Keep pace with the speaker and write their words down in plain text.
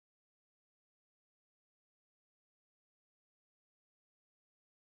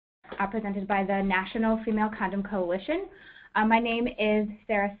presented by the National Female Condom Coalition. My name is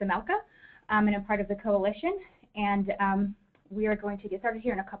Sarah Semelka, and I'm part of the coalition, and we are going to get started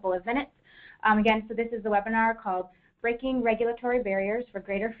here in a couple of minutes. Again, so this is the webinar called Breaking Regulatory Barriers for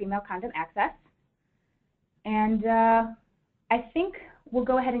Greater Female Condom Access. And I think we'll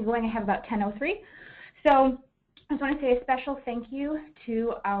go ahead and I have about 10:03. So I just want to say a special thank you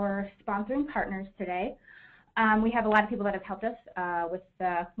to our sponsoring partners today. We have a lot of people that have helped us with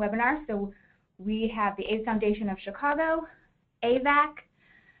the webinar. So we have the AIDS Foundation of Chicago, AVAC,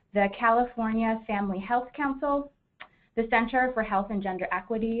 the California Family Health Council, the Center for Health and Gender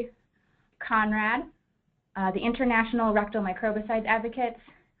Equity, CONRAD, the International Rectal Microbicides Advocates,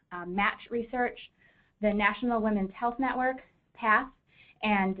 MATCH Research, the National Women's Health Network, PATH,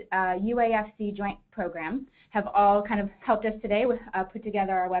 and UAFC Joint Program have all kind of helped us today with put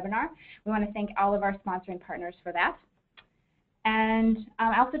together our webinar. We want to thank all of our sponsoring partners for that. And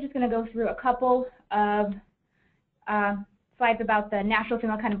I'm also just going to go through a couple of slides about the National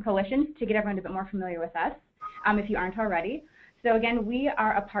Female Condom Coalition to get everyone a bit more familiar with us, if you aren't already. So again, we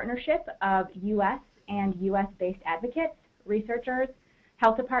are a partnership of U.S. and U.S.-based advocates, researchers,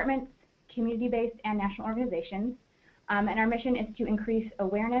 health departments, community-based and national organizations. And our mission is to increase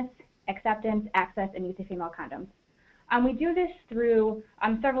awareness, acceptance, access, and use of female condoms. We do this through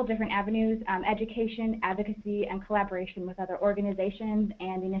several different avenues, education, advocacy, and collaboration with other organizations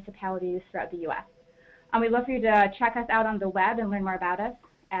and municipalities throughout the U.S. We'd love for you to check us out on the web and learn more about us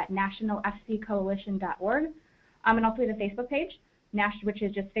at nationalfccoalition.org, and also the Facebook page, which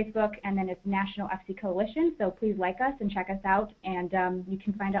is just Facebook, and then it's National FC Coalition. So please like us and check us out, and you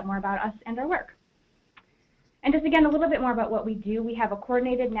can find out more about us and our work. And just again, a little bit more about what we do. We have a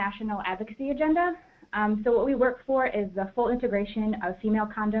coordinated national advocacy agenda. So what we work for is the full integration of female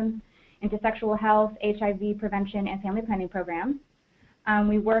condoms into sexual health, HIV prevention, and family planning programs.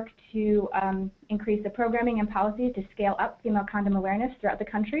 We work to increase the programming and policies to scale up female condom awareness throughout the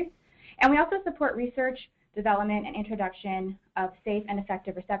country. And we also support research, development, and introduction of safe and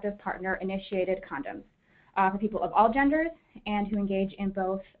effective receptive-partner initiated condoms for people of all genders and who engage in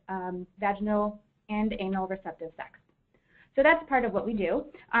both vaginal and anal receptive sex. So that's part of what we do.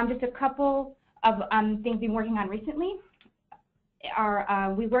 Just a couple of things we've been working on recently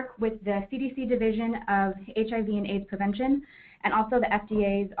are we work with the CDC Division of HIV and AIDS Prevention and also the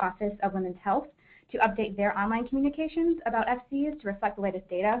FDA's Office of Women's Health to update their online communications about FCs to reflect the latest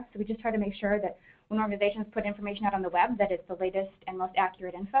data. So we just try to make sure that when organizations put information out on the web that it's the latest and most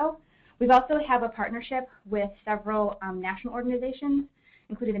accurate info. We also have a partnership with several national organizations,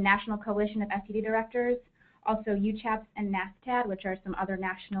 including the National Coalition of STD Directors, also UCHAPS and NASTAD, which are some other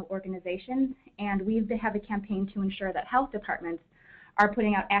national organizations. And we have a campaign to ensure that health departments are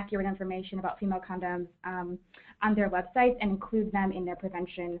putting out accurate information about female condoms on their websites and include them in their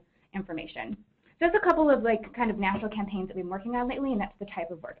prevention information. So there's a couple of kind of national campaigns that we've been working on lately, and that's the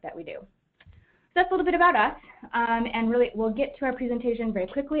type of work that we do. So that's a little bit about us, and really we'll get to our presentation very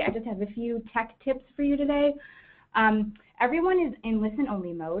quickly. I just have a few tech tips for you today. Everyone is in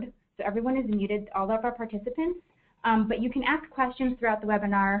listen-only mode, so everyone is muted, all of our participants, but you can ask questions throughout the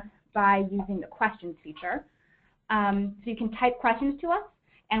webinar by using the questions feature. So you can type questions to us,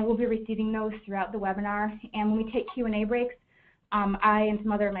 and we'll be receiving those throughout the webinar. And when we take Q&A breaks, I and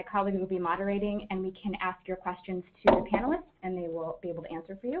some other of my colleagues will be moderating, and we can ask your questions to the panelists, and they will be able to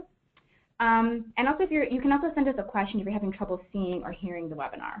answer for you. And also, you can also send us a question if you're having trouble seeing or hearing the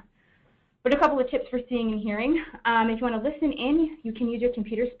webinar. But a couple of tips for seeing and hearing. If you want to listen in, you can use your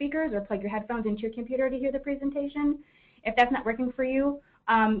computer speakers or plug your headphones into your computer to hear the presentation. If that's not working for you,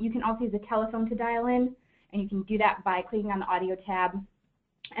 you can also use a telephone to dial in, and you can do that by clicking on the audio tab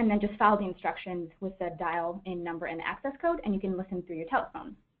and then just follow the instructions with the dial-in number and the access code, and you can listen through your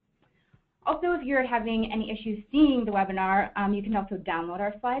telephone. Also, if you're having any issues seeing the webinar, you can also download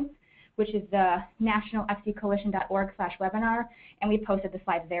our slides, which is the nationalfccoalition.org/webinar, and we posted the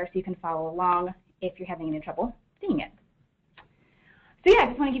slides there so you can follow along if you're having any trouble seeing it. So yeah, I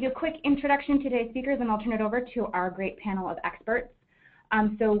just want to give you a quick introduction to today's speakers, and I'll turn it over to our great panel of experts.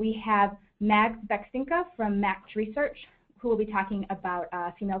 So we have Beksinska from MATCH Research, who will be talking about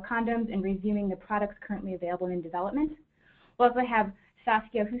female condoms and reviewing the products currently available in development. We'll also have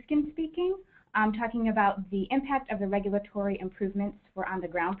Saskia Huskin speaking, talking about the impact of the regulatory improvements for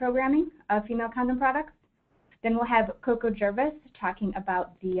on-the-ground programming of female condom products. Then we'll have Coco Jervis talking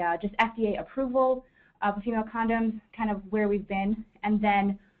about the just FDA approval of female condoms, kind of where we've been. And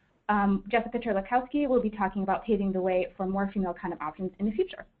then Jessica Terlikowski will be talking about paving the way for more female condom options in the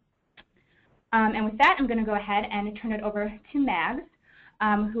future. And with that, I'm going to go ahead and turn it over to Mags,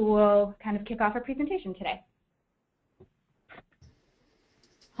 who will kind of kick off our presentation today.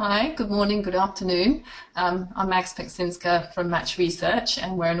 Hi, good morning, good afternoon. I'm Max Beksinska from Match Research,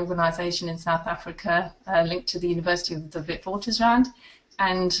 and we're an organisation in South Africa linked to the University of the Witwatersrand,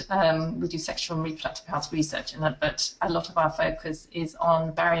 and we do sexual and reproductive health research, but a lot of our focus is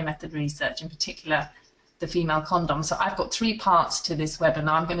on barrier method research, in particular the female condom. So I've got three parts to this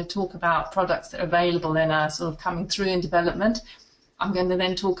webinar. I'm going to talk about products that are available and are sort of coming through in development. I'm going to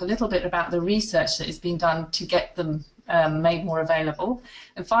then talk a little bit about the research that is being done to get them made more available.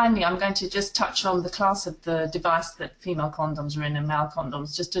 And finally, I'm going to just touch on the class of the device that female condoms are in and male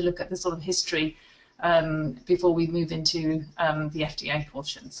condoms, just to look at the sort of history before we move into the FDA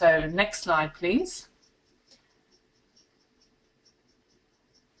portion. So next slide, please.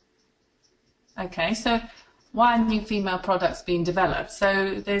 Okay, so why are new female products being developed?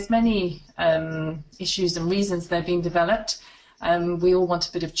 So there's many issues and reasons they're being developed. We all want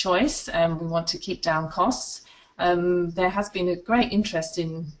a bit of choice, and we want to keep down costs. There has been a great interest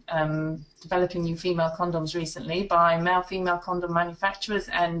in developing new female condoms recently by male-female condom manufacturers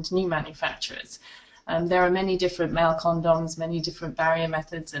and new manufacturers. There are many different male condoms, many different barrier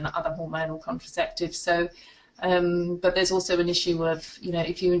methods and other hormonal contraceptives. So, but there's also an issue of, you know,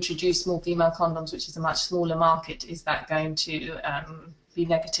 if you introduce more female condoms, which is a much smaller market, is that going to be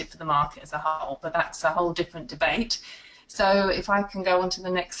negative for the market as a whole? But that's a whole different debate. So if I can go on to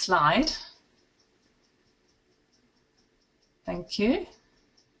the next slide. Thank you.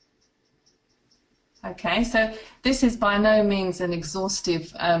 Okay, so this is by no means an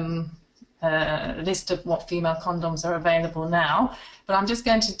exhaustive list of what female condoms are available now, but I'm just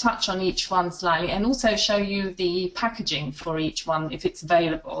going to touch on each one slightly and also show you the packaging for each one if it's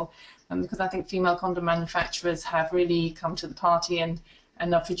available, because I think female condom manufacturers have really come to the party and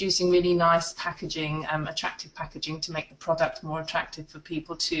are producing really nice packaging, attractive packaging to make the product more attractive for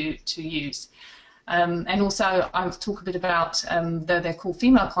people to use. And also I'll talk a bit about, though they're called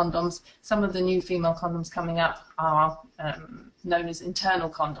female condoms, some of the new female condoms coming up are known as internal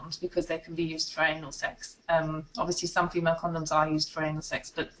condoms because they can be used for anal sex. Obviously some female condoms are used for anal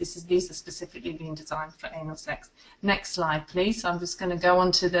sex, but these are specifically being designed for anal sex. Next slide, please. So I'm just going to go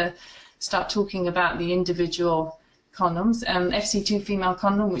on to start talking about the individual condoms. FC2 female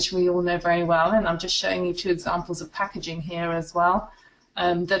condom, which we all know very well, and I'm just showing you two examples of packaging here as well.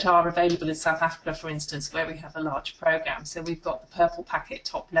 That are available in South Africa, for instance, where we have a large program. So we've got the purple packet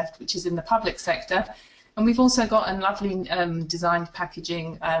top left, which is in the public sector, and we've also got a lovely designed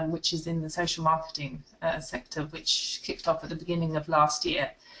packaging which is in the social marketing sector, which kicked off at the beginning of last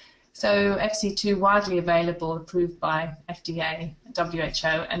year. So FC2 widely available, approved by FDA,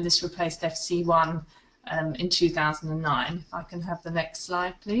 WHO, and this replaced FC1 in 2009. If I can have the next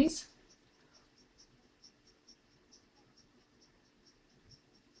slide, please.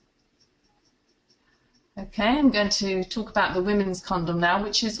 Okay, I'm going to talk about the women's condom now,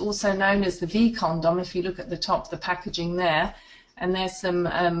 which is also known as the V condom. If you look at the top, the packaging there, and there's some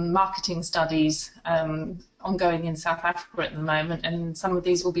marketing studies ongoing in South Africa at the moment, and some of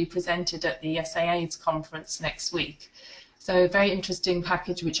these will be presented at the SA/AIDS conference next week. So a very interesting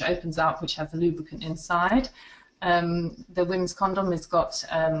package which opens up, which has a lubricant inside. The women's condom has got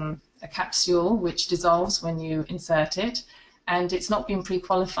a capsule which dissolves when you insert it. And it's not been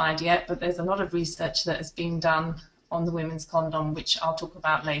pre-qualified yet, but there's a lot of research that has been done on the women's condom, which I'll talk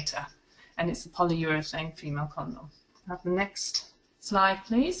about later. And it's a polyurethane female condom. Have the next slide,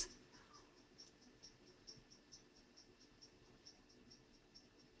 please.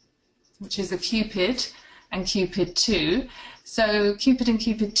 Which is a Cupid and Cupid 2. So Cupid and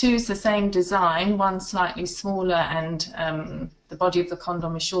Cupid 2 is the same design, one slightly smaller, and the body of the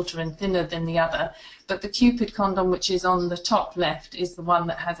condom is shorter and thinner than the other. But the Cupid condom, which is on the top left, is the one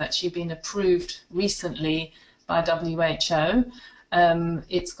that has actually been approved recently by WHO.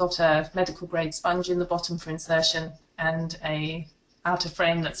 It's got a medical grade sponge in the bottom for insertion and a outer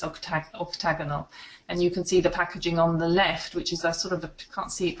frame that's octagonal. And you can see the packaging on the left, which is a sort of,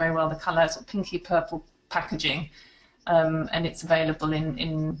 can't see it very well, the colour, it's pinky purple packaging. And it's available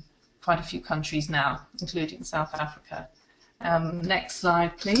in quite a few countries now, including South Africa. Next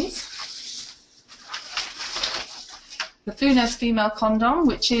slide, please. The Funes female condom,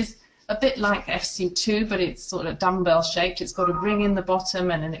 which is a bit like FC2, but it's sort of dumbbell shaped. It's got a ring in the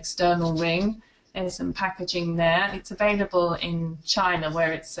bottom and an external ring. There's some packaging there. It's available in China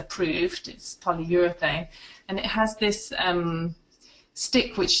where it's approved. It's polyurethane, and it has this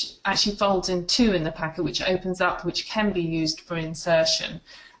stick which actually folds in two in the packet, which opens up, which can be used for insertion,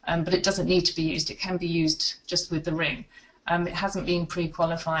 but it doesn't need to be used. It can be used just with the ring. It hasn't been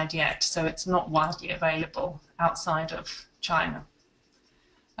pre-qualified yet, so it's not widely available outside of China.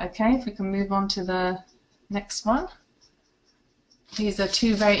 Okay, if we can move on to the next one. These are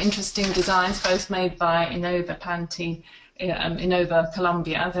two very interesting designs, both made by Innova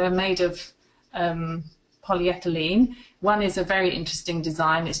Colombia. They're made of polyethylene. One is a very interesting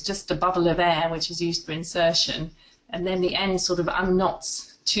design. It's just a bubble of air which is used for insertion, and then the end sort of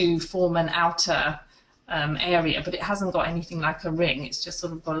unknots to form an outer area, but it hasn't got anything like a ring. It's just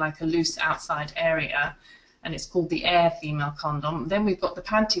sort of got like a loose outside area, and it's called the Air female condom. Then we've got the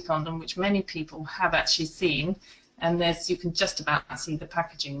panty condom, which many people have actually seen, and you can just about see the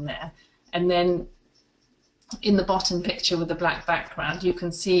packaging there. And then in the bottom picture with the black background, you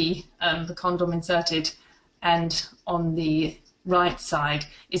can see the condom inserted, and on the right side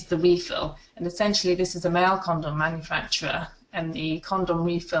is the refill. And essentially this is a male condom manufacturer, and the condom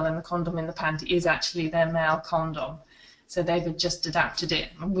refill and the condom in the panty is actually their male condom. So they've just adapted it,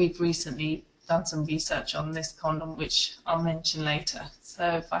 and we've recently done some research on this condom, which I'll mention later. So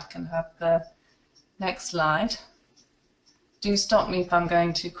if I can have the next slide. Do stop me if I'm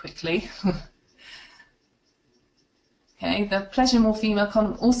going too quickly. Okay, the Pleasuremore female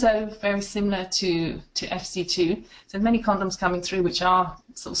condom, also very similar to FC2. So many condoms coming through which are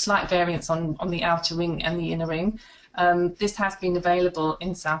sort of slight variants on the outer ring and the inner ring. This has been available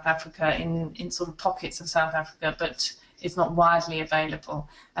in South Africa, in sort of pockets of South Africa, but it's not widely available.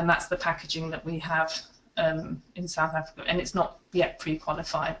 And that's the packaging that we have in South Africa. And it's not yet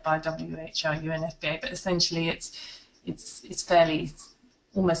pre-qualified by WHO, UNFPA, but essentially it's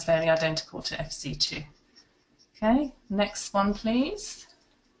almost fairly identical to FC2. Okay, next one, please.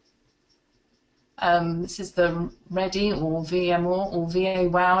 This is the Ready, or VMO, or VA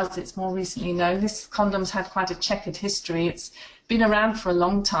Wow as it's more recently known. This condom's had quite a checkered history. It's been around for a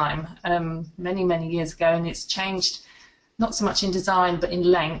long time, many, many years ago, and it's changed not so much in design but in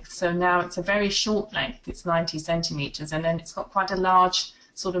length. So now it's a very short length, it's 90 centimeters, and then it's got quite a large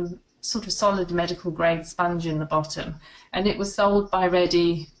sort of solid medical grade sponge in the bottom. And it was sold by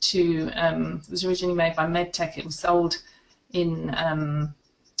Ready to, it was originally made by Medtech. It was sold in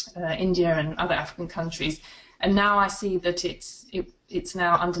India and other African countries, and now I see that it's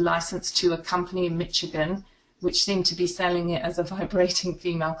now under license to a company in Michigan which seem to be selling it as a vibrating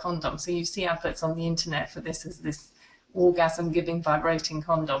female condom. So you see adverts on the internet for this as this orgasm giving vibrating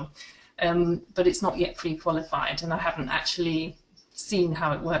condom, but it's not yet pre-qualified, and I haven't actually seen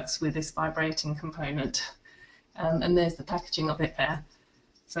how it works with this vibrating component. And there's the packaging of it there.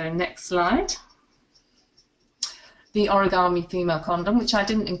 So next slide. The origami female condom, which I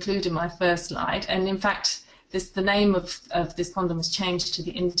didn't include in my first slide, and in fact the name of this condom has changed to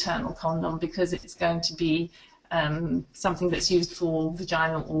the internal condom because it's going to be something that's used for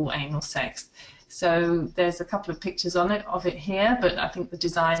vaginal or anal sex. So there's a couple of pictures of it here, but I think the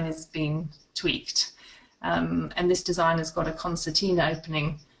design has been tweaked. And this design has got a concertina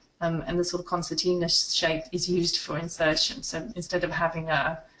opening, and the sort of concertina shape is used for insertion. So instead of having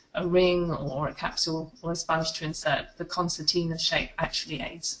a ring or a capsule or a sponge to insert, the concertina shape actually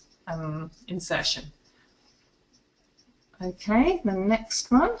aids insertion. Okay, the next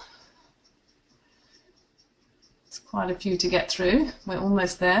one. It's quite a few to get through. We're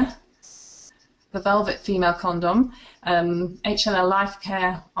almost there. The Velvet female condom. HLL Life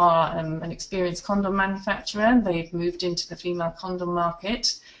Care are an experienced condom manufacturer. They've moved into the female condom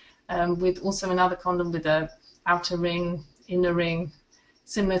market with also another condom with a outer ring, inner ring,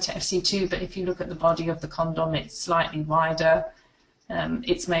 similar to FC2, but if you look at the body of the condom, it's slightly wider.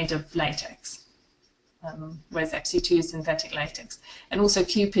 It's made of latex, whereas FC2 is synthetic latex. And also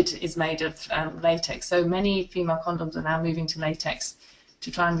Cupid is made of latex. So many female condoms are now moving to latex to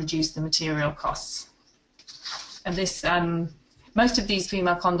try and reduce the material costs. And this, most of these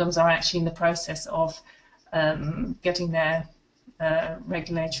female condoms are actually in the process of getting their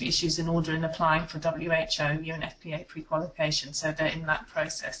regulatory issues in order and applying for WHO, UNFPA pre-qualification, so they're in that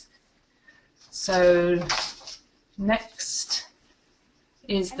process. So next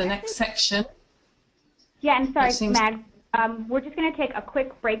is the next section. Yeah, I'm sorry, Mag. We're just going to take a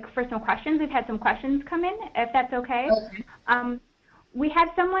quick break for some questions. We've had some questions come in, if that's okay. Okay. We had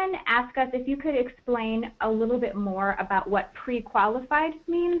someone ask us if you could explain a little bit more about what pre-qualified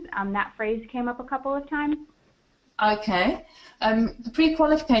means. That phrase came up a couple of times. Okay. The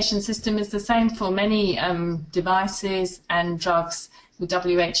pre-qualification system is the same for many devices and drugs with WHO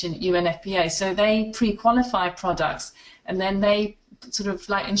and UNFPA. So they pre-qualify products, and then they sort of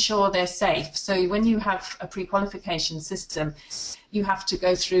like ensure they're safe. So when you have a pre-qualification system, you have to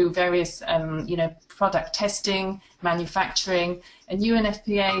go through various, product testing, manufacturing, and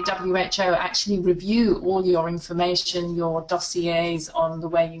UNFPA, WHO actually review all your information, your dossiers on the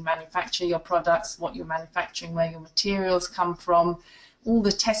way you manufacture your products, what you're manufacturing, where your materials come from, all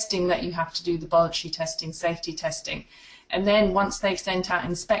the testing that you have to do, the laboratory testing, safety testing. And then once they've sent out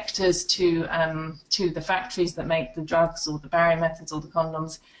inspectors to the factories that make the drugs or the barrier methods or the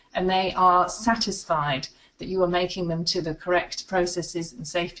condoms, and they are satisfied that you are making them to the correct processes and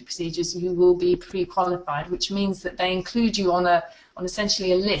safety procedures, you will be pre-qualified, which means that they include you on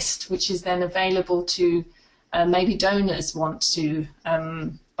essentially a list, which is then available to maybe donors want to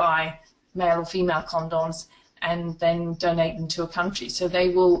buy male or female condoms and then donate them to a country. So they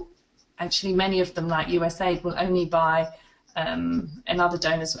will actually, many of them, like USAID, will only buy, and other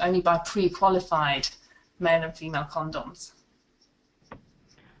donors will only buy pre-qualified male and female condoms.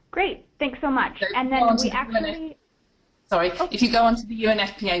 Great, thanks so much. So and then we actually... If you go onto the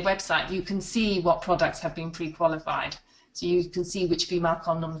UNFPA website, you can see what products have been pre-qualified. So you can see which female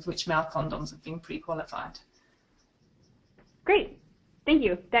condoms, which male condoms have been pre-qualified. Great. Thank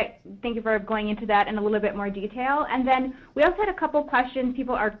you. Thank you for going into that in a little bit more detail. And then we also had a couple questions.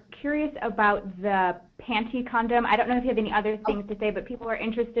 People are curious about the panty condom. I don't know if you have any other things to say, but people are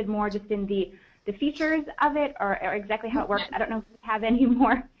interested more just in the features of it or exactly how it works. I don't know if you have any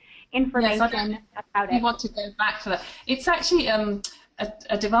more information about it. You want to go back for that. It's actually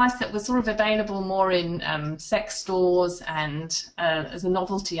a device that was sort of available more in sex stores and as a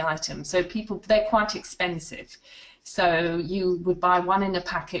novelty item. So they're quite expensive. So you would buy one in a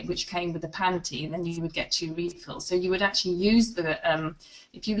packet which came with a panty, and then you would get 2 refills. So you would actually use the,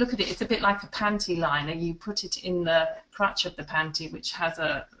 if you look at it, it's a bit like a panty liner. You put it in the crotch of the panty, which has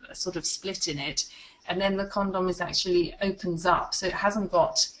a sort of split in it, and then the condom actually opens up. So it hasn't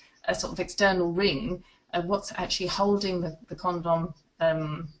got a sort of external ring. What's actually holding the condom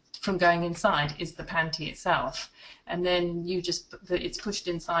from going inside is the panty itself, and then it's pushed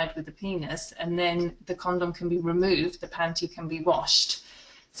inside with the penis, and then the condom can be removed, the panty can be washed.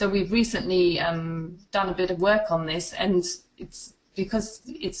 So we've recently done a bit of work on this, and it's because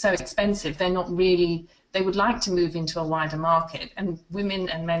it's so expensive, they would like to move into a wider market, and women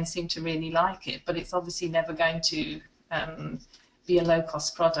and men seem to really like it, but it's obviously never going to be a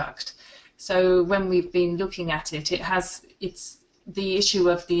low-cost product. So when we've been looking at it, it's the issue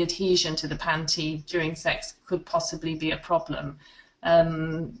of the adhesion to the panty during sex could possibly be a problem.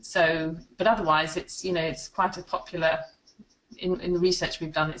 But otherwise, it's quite a popular. In the research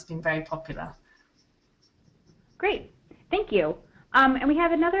we've done, it's been very popular. Great, thank you. And we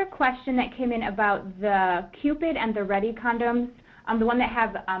have another question that came in about the Cupid and the Ready condoms, the one that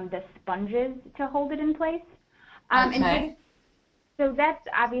have the sponges to hold it in place. Okay. So that's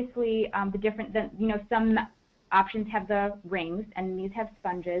obviously the different. Some options have the rings, and these have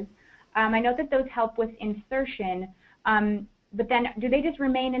sponges. I know that those help with insertion, but then do they just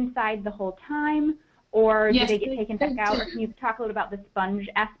remain inside the whole time, or do they get taken back out? Or can you talk a little about the sponge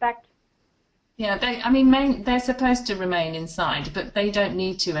aspect? Yeah, they're supposed to remain inside, but they don't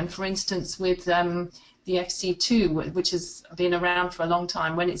need to. And for instance, with the FC2, which has been around for a long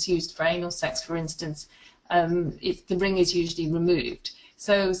time, when it's used for anal sex, for instance, the ring is usually removed.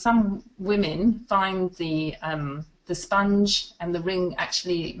 So some women find the sponge and the ring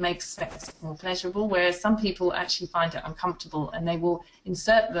actually makes sex more pleasurable, whereas some people actually find it uncomfortable, and they will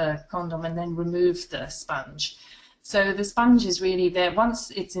insert the condom and then remove the sponge. So the sponge is really there.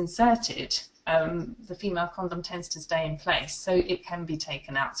 Once it's inserted, the female condom tends to stay in place, so it can be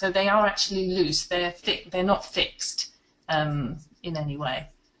taken out. So they are actually loose. They're not fixed in any way.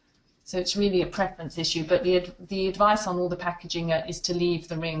 So it's really a preference issue, but the advice on all the packaging is to leave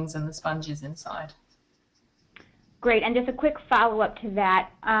the rings and the sponges inside. Great, and just a quick follow-up to that,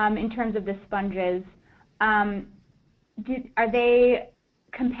 in terms of the sponges, are they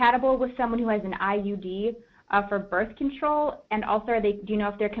compatible with someone who has an IUD for birth control, and also do you know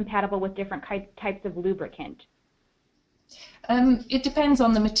if they're compatible with different types of lubricant? It depends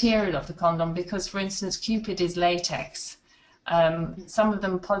on the material of the condom, because for instance Cupid is latex. Some of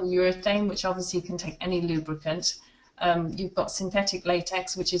them polyurethane, which obviously can take any lubricant. You've got synthetic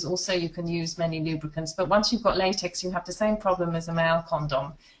latex, which is also, you can use many lubricants, but once you've got latex, you have the same problem as a male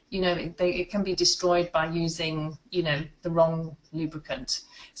condom. It can be destroyed by using, the wrong lubricant.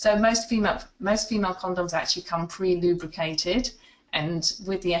 So most female condoms actually come pre-lubricated, and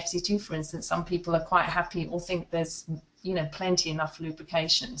with the FC2, for instance, some people are quite happy or think there's, plenty enough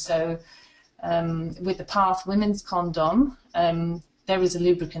lubrication. So with the Path women's condom, there is a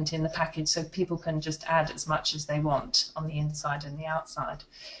lubricant in the package, so people can just add as much as they want on the inside and the outside.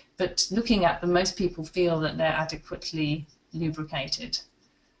 But looking at them, most people feel that they're adequately lubricated.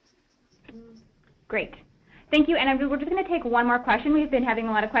 Great. Thank you. And we're just going to take one more question. We've been having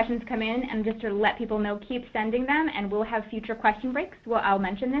a lot of questions come in, and just to let people know, keep sending them, and we'll have future question breaks. I'll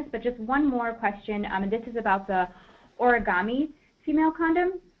mention this, but just one more question, and this is about the origami female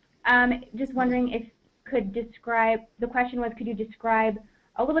condom. Just wondering if could describe, the question was, could you describe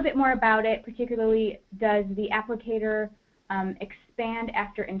a little bit more about it, particularly does the applicator expand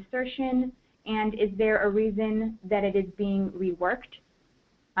after insertion, and is there a reason that it is being reworked?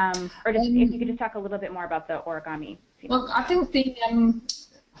 Or just, if you could just talk a little bit more about the origami. Well, I think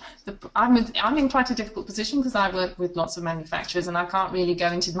I'm in quite a difficult position because I work with lots of manufacturers and I can't really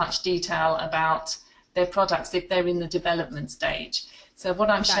go into much detail about their products if they're in the development stage. So what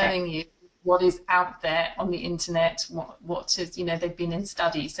I'm showing you, what is out there on the internet, what is, you know, they've been in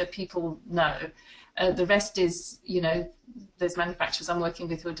studies, so people know. The rest is, you know, there's manufacturers I'm working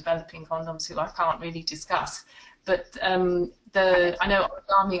with who are developing condoms who I can't really discuss. But I know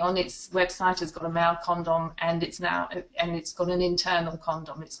Origami on its website has got a male condom, and it's got an internal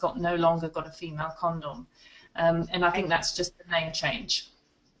condom. It's no longer got a female condom, and I think that's just the name change.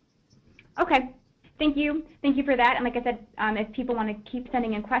 Okay, thank you for that. And like I said, if people want to keep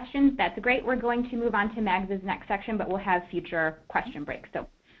sending in questions, that's great. We're going to move on to Mags's next section, but we'll have future question breaks. So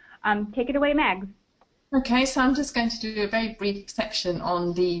take it away, Mags. Okay, so I'm just going to do a very brief section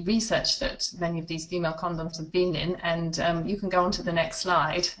on the research that many of these female condoms have been in, and you can go on to the next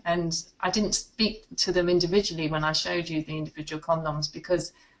slide. And I didn't speak to them individually when I showed you the individual condoms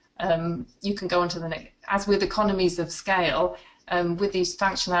because you can go on to the next. As with economies of scale, with these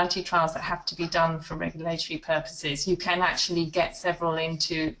functionality trials that have to be done for regulatory purposes, you can actually get several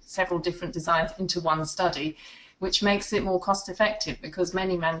different designs into one study, which makes it more cost effective because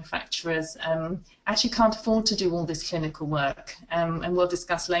many manufacturers actually can't afford to do all this clinical work, and we'll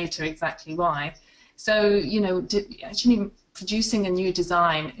discuss later exactly why. So, you know, actually producing a new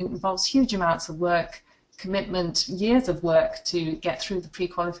design involves huge amounts of work, commitment, years of work to get through the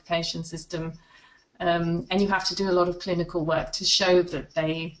pre-qualification system, and you have to do a lot of clinical work to show that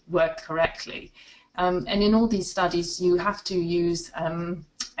they work correctly. And in all these studies, you have to use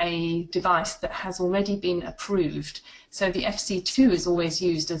a device that has already been approved. So the FC2 is always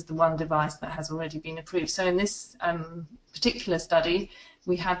used as the one device that has already been approved. So in this particular study,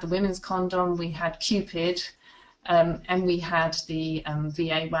 we had the women's condom, we had Cupid, and we had the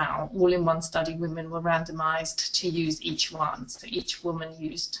VA WOW. All in one study, women were randomized to use each one. So each woman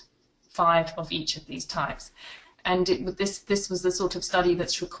used 5 of each of these types. And this was the sort of study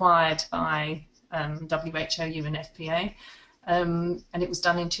that's required by WHO, UNFPA. And it was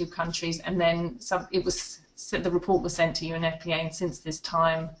done in 2 countries, and then the report was sent to UNFPA, and since this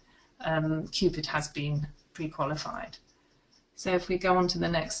time Cupid has been pre-qualified. So if we go on to the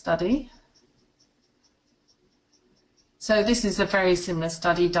next study. So this is a very similar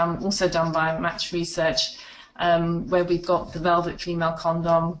study also done by Match Research, where we've got the velvet female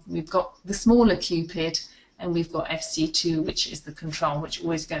condom, we've got the smaller Cupid, and we've got FC2, which is the control, which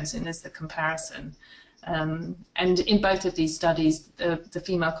always goes in as the comparison. And in both of these studies, the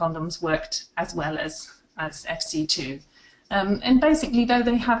female condoms worked as well as FC2. And basically, though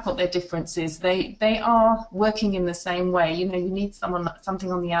they have got their differences, they are working in the same way. You know, you need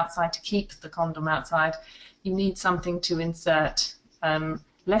something on the outside to keep the condom outside. You need something to insert,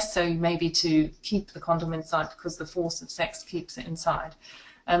 less so maybe to keep the condom inside because the force of sex keeps it inside.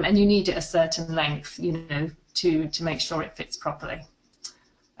 And you need it a certain length, you know, to make sure it fits properly.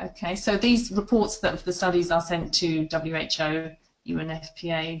 Okay, so these reports of the studies are sent to WHO,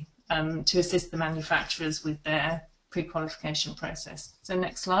 UNFPA, to assist the manufacturers with their pre-qualification process. So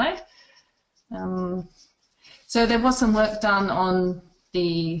next slide. So there was some work done on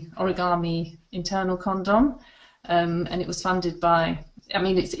the Origami internal condom, and it was funded by, I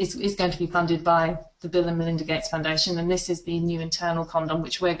mean, it's going to be funded by the Bill and Melinda Gates Foundation, and this is the new internal condom,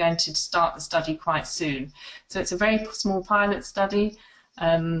 which we're going to start the study quite soon. So it's a very small pilot study.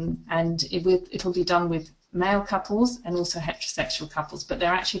 And it'll be done with male couples and also heterosexual couples, but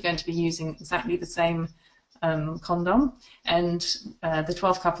they're actually going to be using exactly the same condom, and the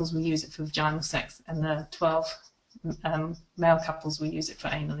 12 couples will use it for vaginal sex, and the 12 male couples will use it for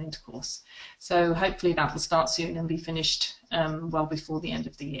anal intercourse. So hopefully that will start soon and be finished well before the end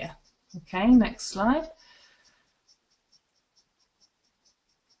of the year. Okay, next slide.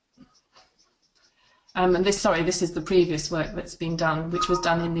 And this is the previous work that's been done, which was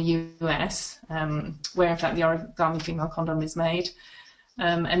done in the US, where in fact the Origami female condom is made.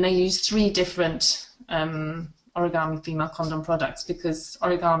 And they use 3 different Origami female condom products because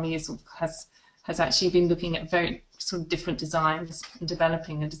Origami has actually been looking at very sort of different designs and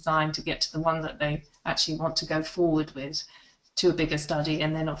developing a design to get to the one that they actually want to go forward with to a bigger study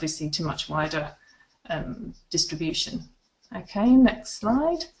and then obviously to much wider distribution. Okay, next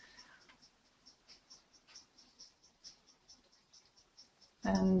slide.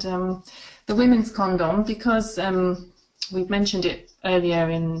 And the women's condom, because we've mentioned it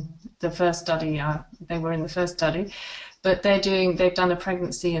earlier in the first study. They were in the first study, but they've done a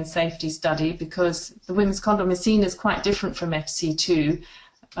pregnancy and safety study because the women's condom is seen as quite different from FC2.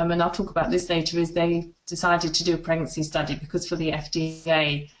 And I'll talk about this later, is they decided to do a pregnancy study because for the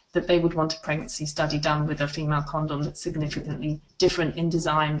FDA that they would want a pregnancy study done with a female condom that's significantly different in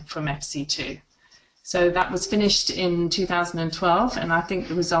design from FC2. So that was finished in 2012, and I think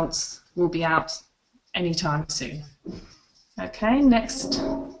the results will be out anytime soon. Okay, next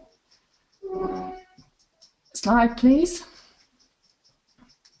slide, please.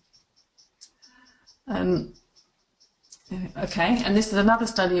 Okay, and this is another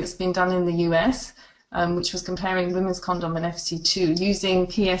study that's been done in the US, which was comparing women's condom and FC2 using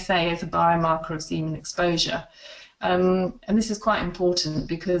PSA as a biomarker of semen exposure. And this is quite important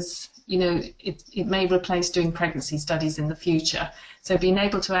because, you know, it may replace doing pregnancy studies in the future. So being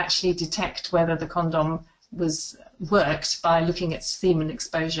able to actually detect whether the condom worked by looking at semen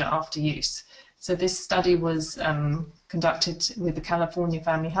exposure after use. So this study was conducted with the California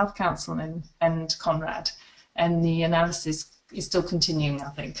Family Health Council and Conrad. And the analysis is still continuing, I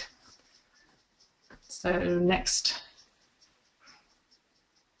think. So next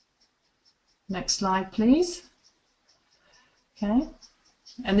slide, please. Okay,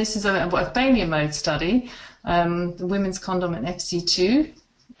 and this is a failure mode study, the women's condom and FC2.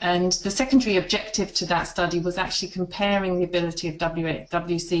 And the secondary objective to that study was actually comparing the ability of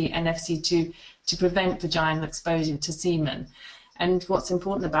WC and FC2 to prevent vaginal exposure to semen. And what's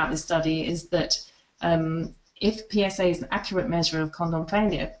important about this study is that if PSA is an accurate measure of condom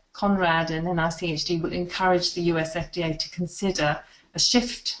failure, Conrad and NICHD would encourage the US FDA to consider a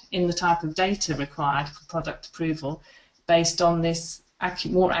shift in the type of data required for product approval based on this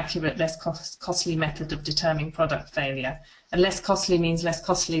more accurate, less costly method of determining product failure. And less costly means less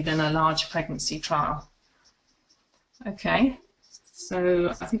costly than a large pregnancy trial. Okay,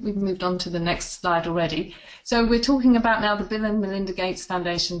 so I think we've moved on to the next slide already. So we're talking about now the Bill and Melinda Gates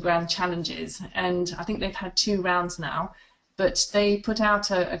Foundation Grand Challenges, and I think they've had 2 rounds now, but they put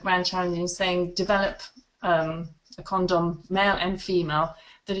out a grand challenge saying develop a condom, male and female,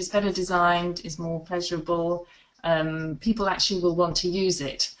 that is better designed, is more pleasurable, people actually will want to use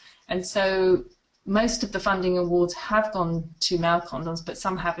it. And so most of the funding awards have gone to male condoms, but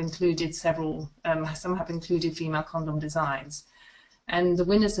some have included some have included female condom designs. And the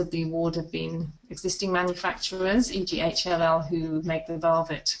winners of the award have been existing manufacturers, e.g. HLL, who make the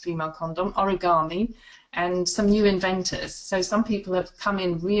Velvet female condom, Origami, and some new inventors. So some people have come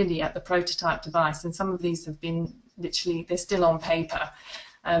in really at the prototype device, and some of these have been literally, they're still on paper.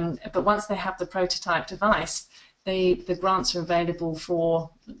 But once they have the prototype device, the grants are available for,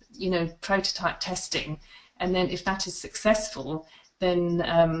 you know, prototype testing. And then if that is successful, then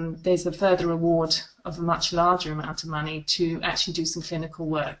there's a further award of a much larger amount of money to actually do some clinical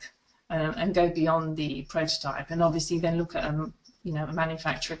work and go beyond the prototype. And obviously then look at you know, a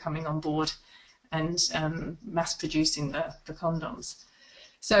manufacturer coming on board and mass producing the condoms.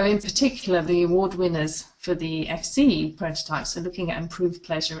 So in particular, the award winners for the FC prototypes are looking at improved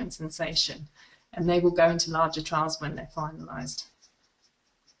pleasure and sensation, and they will go into larger trials when they're finalised.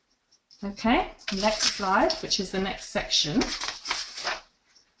 Okay, next slide, which is the next section.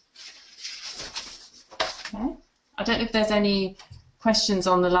 Okay. I don't know if there's any questions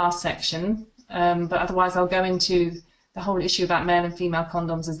on the last section, but otherwise I'll go into the whole issue about male and female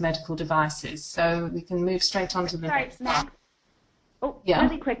condoms as medical devices. So we can move straight on to the next slide. Oh, yeah.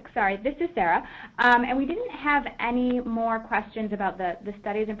 Really quick, sorry. This is Sarah. And we didn't have any more questions about the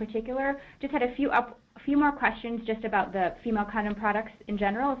studies in particular. Just had a few more questions just about the female condom products in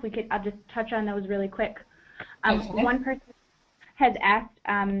general. If we could, I'll just touch on those really quick. Okay. One person has asked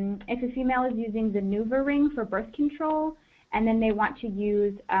if a female is using the Nuva ring for birth control, and then they want to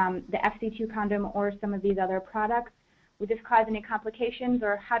use the FC2 condom or some of these other products, would this cause any complications,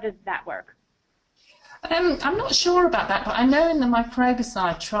 or how does that work? I'm not sure about that, but I know in the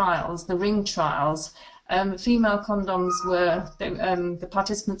microbicide trials, the ring trials, female condoms were, the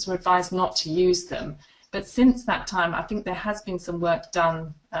participants were advised not to use them. But since that time, I think there has been some work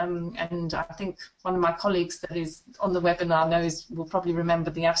done, and I think one of my colleagues that is on the webinar will probably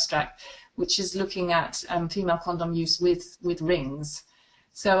remember the abstract, which is looking at female condom use with rings.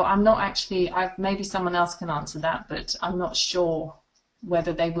 So I'm not actually, maybe someone else can answer that, but I'm not sure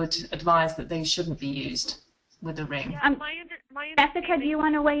whether they would advise that they shouldn't be used with a ring. Yeah, Jessica, do you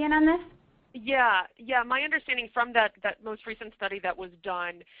want to weigh in on this? Yeah. My understanding from that most recent study that was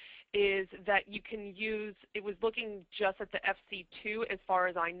done is that you can use, it was looking just at the FC2 as far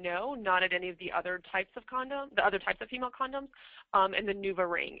as I know, not at any of the other types of condoms, the other types of female condoms, and the Nuva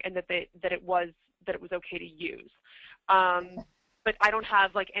ring, and that it was okay to use. but I don't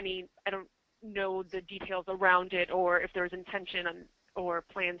have like any, I don't know the details around it, or if there's intention on, or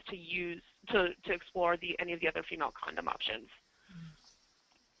plans to use, to explore any of the other female condom options.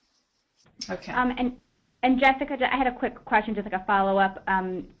 Okay. And Jessica, I had a quick question, just like a follow-up,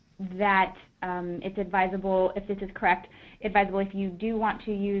 that it's advisable, if this is correct, advisable if you do want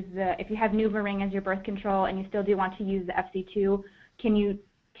to use if you have NuvaRing as your birth control and you still do want to use the FC2, can you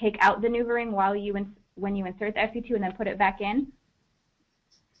take out the NuvaRing when you insert the FC2 and then put it back in?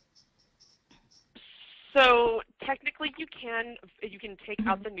 So technically you can take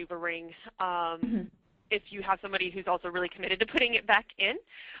out the NuvaRing if you have somebody who's also really committed to putting it back in,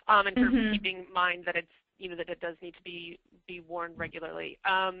 and sort of keeping in mind that it's, that it does need to be worn regularly,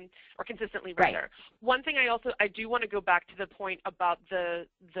 or consistently rather. Right. One thing I do want to go back to the point about the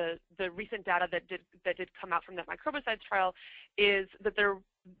recent data that did come out from that microbicides trial, is that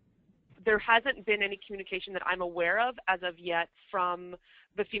there hasn't been any communication that I'm aware of as of yet from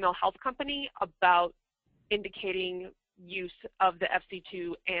the female health company about indicating use of the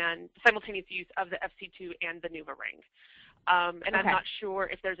FC2 and simultaneous use of the FC2 and the NuvaRing. And okay. I'm not sure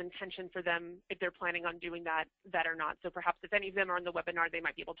if there's intention for them, if they're planning on doing that or not. So perhaps if any of them are on the webinar, they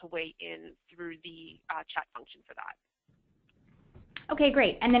might be able to weigh in through the chat function for that. Okay,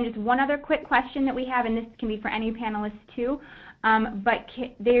 great. And then just one other quick question that we have, and this can be for any panelists too, but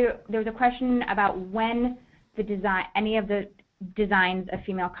there's a question about when any of the designs of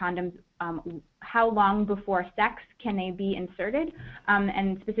female condoms, how long before sex can they be inserted?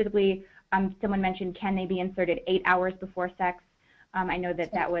 And specifically, someone mentioned, can they be inserted 8 hours before sex? I know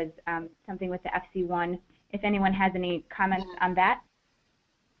that was something with the FC1. If anyone has any comments on that.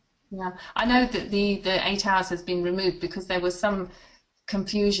 Yeah, I know that the 8 hours has been removed because there was some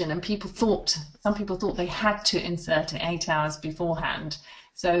confusion, and some people thought they had to insert it 8 hours beforehand.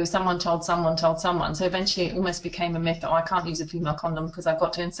 So someone told someone. So eventually it almost became a myth that, oh, I can't use a female condom because I've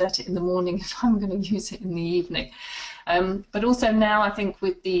got to insert it in the morning if I'm going to use it in the evening. But also now I think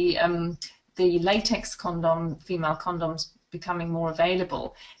with the latex condom, female condoms becoming more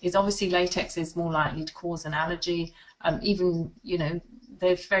available, is obviously latex is more likely to cause an allergy. Even,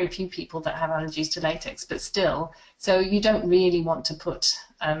 there's very few people that have allergies to latex, but still. So you don't really want to put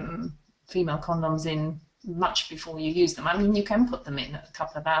female condoms in much before you use them. I mean, you can put them in a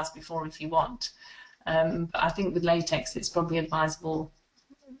couple of hours before if you want. But I think with latex, it's probably advisable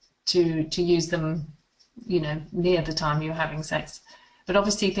to use them, near the time you're having sex. But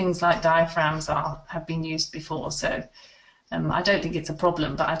obviously things like diaphragms have been used before, so I don't think it's a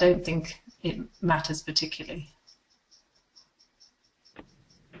problem, but I don't think it matters particularly.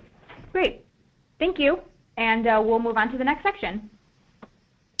 Great, thank you. And we'll move on to the next section.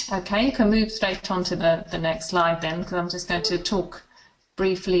 Okay, you can move straight on to the next slide then, because I'm just going to talk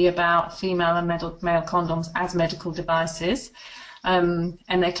briefly about female and male condoms as medical devices. And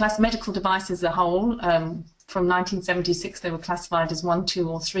they're medical devices as a whole. From 1976, they were classified as 1, 2,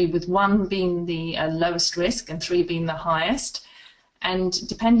 or 3, with 1 being the lowest risk and 3 being the highest. And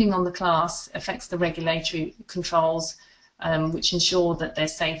depending on the class, affects the regulatory controls, which ensure that they're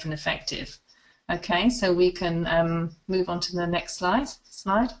safe and effective. Okay, so we can move on to the next slide.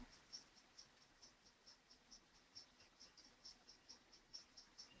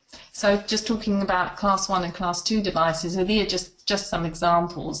 So just talking about class 1 and class 2 devices, so these are just some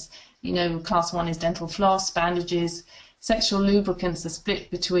examples. Class 1 is dental floss, bandages. Sexual lubricants are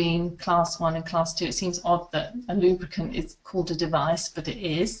split between class 1 and class 2. It seems odd that a lubricant is called a device, but it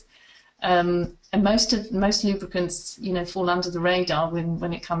is. And most lubricants, fall under the radar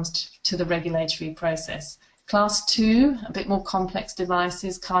when it comes to the regulatory process. Class 2, a bit more complex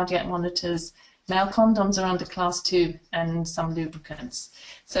devices, cardiac monitors. Male condoms are under class 2 and some lubricants.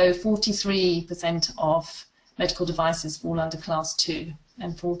 So 43% of medical devices fall under class 2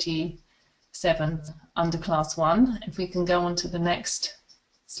 and 47 under class 1. If we can go on to the next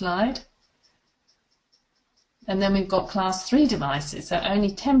slide. And then we've got class 3 devices. So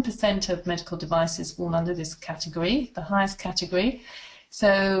only 10% of medical devices fall under this category, the highest category.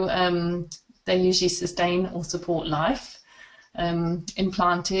 So they usually sustain or support life,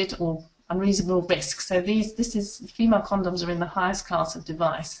 implanted or unreasonable risk. So female condoms are in the highest class of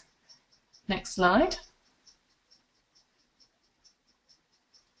device. Next slide.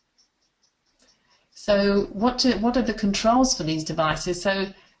 So what are the controls for these devices? So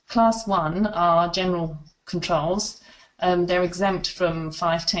class 1 are general controls. They're exempt from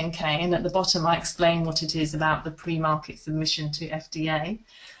 510K, and at the bottom I explain what it is about the pre-market submission to FDA.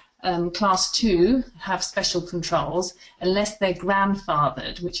 Class 2 have special controls unless they're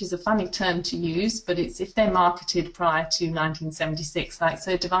grandfathered, which is a funny term to use, but it's if they're marketed prior to 1976.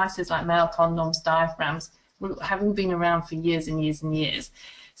 So devices like male condoms, diaphragms have all been around for years and years and years.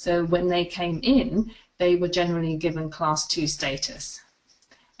 So when they came in, they were generally given Class 2 status.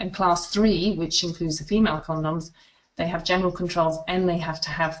 And Class 3, which includes the female condoms, they have general controls and they have to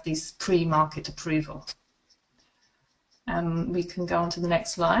have this pre-market approval. We can go on to the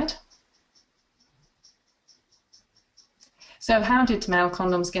next slide. So how did male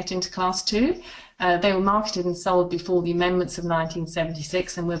condoms get into Class 2? They were marketed and sold before the amendments of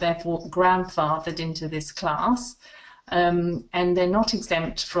 1976 and were therefore grandfathered into this class. And they're not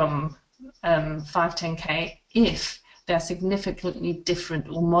exempt from 510K if they're significantly different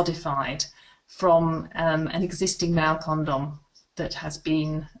or modified from an existing male condom that has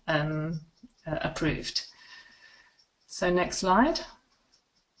been approved. So next slide.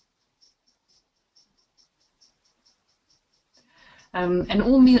 And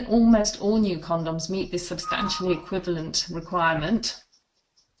almost all new condoms meet this substantially equivalent requirement,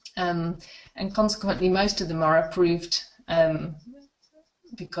 and consequently most of them are approved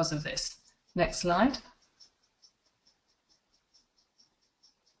because of this. Next slide.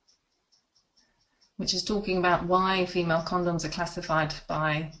 Which is talking about why female condoms are classified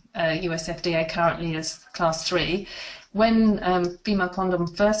by US FDA currently as Class 3. When female condom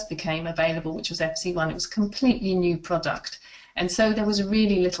first became available, which was FC1, it was a completely new product. And so there was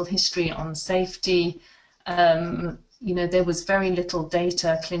really little history on safety. You know, there was very little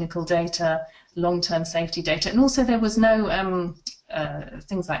data, clinical data, long-term safety data, and also there was no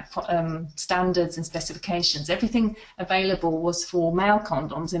things like standards and specifications. Everything available was for male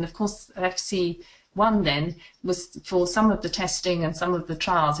condoms, and of course FC1 then was for some of the testing and some of the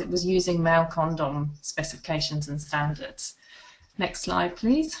trials, it was using male condom specifications and standards. Next slide,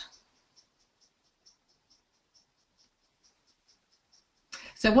 please.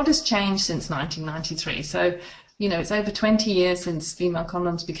 So what has changed since 1993? So, you know, it's over 20 years since female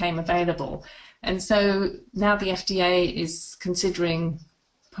condoms became available. And so now the FDA is considering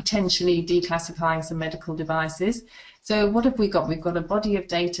potentially declassifying some medical devices. So what have we got? We've got a body of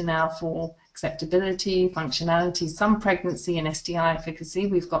data now for acceptability, functionality, some pregnancy and STI efficacy.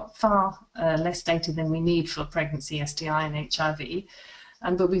 We've got far less data than we need for pregnancy, STI and HIV.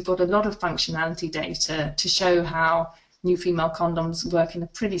 But we've got a lot of functionality data to show how new female condoms work in a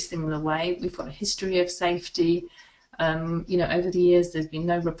pretty similar way. We've got a history of safety. You know, over the years, there's been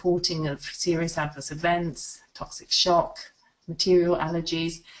no reporting of serious adverse events, toxic shock, material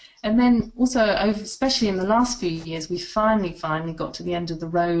allergies. And then also, especially in the last few years, we finally got to the end of the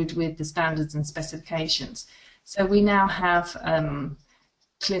road with the standards and specifications. So we now have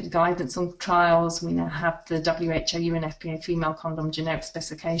guidance on trials, we now have the WHO and FDA female condom generic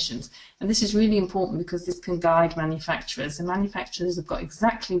specifications. And this is really important because this can guide manufacturers. And manufacturers have got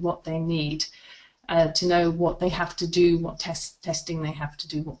exactly what they need to know what they have to do, what testing they have to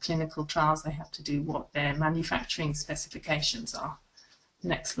do, what clinical trials they have to do, what their manufacturing specifications are.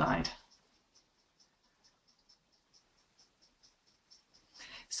 Next slide.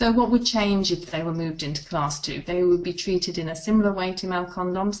 So what would change if they were moved into Class 2? They would be treated in a similar way to male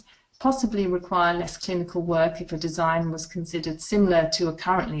condoms, possibly require less clinical work if a design was considered similar to a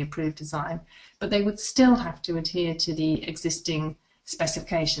currently approved design, but they would still have to adhere to the existing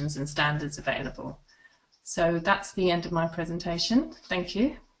specifications and standards available. So that's the end of my presentation. Thank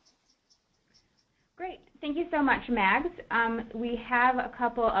you. Great. Thank you so much, Mags. We have a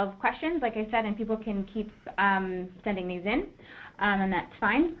couple of questions, like I said, and people can keep sending these in, and that's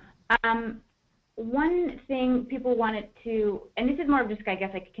fine. One thing people wanted to, and this is more of just, I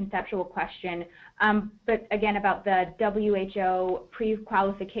guess, like a conceptual question, but again about the WHO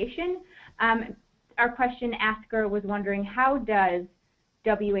pre-qualification. Our question asker was wondering, how does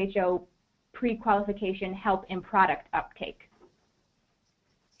WHO pre-qualification help in product uptake?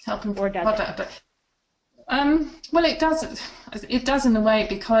 Help in or does product. Well, it does in a way,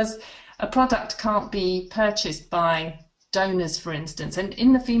 because a product can't be purchased by donors, for instance, and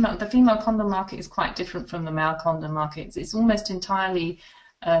in the female condom market is quite different from the male condom market. It's almost entirely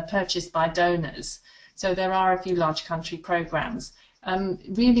purchased by donors. So there are a few large country programs.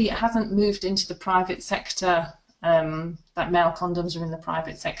 Really, it hasn't moved into the private sector. Like male condoms are in the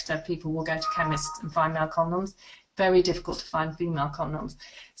private sector. People will go to chemists and find male condoms. Very difficult to find female condoms.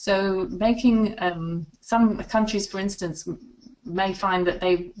 So making some countries, for instance, may find that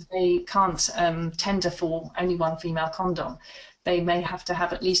they can't tender for only one female condom. They may have to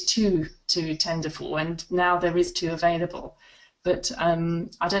have at least two to tender for, and now there is two available. But I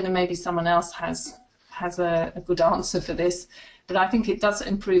don't know, maybe someone else has a good answer for this. But I think it does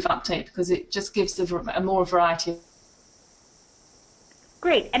improve uptake because it just gives a more variety.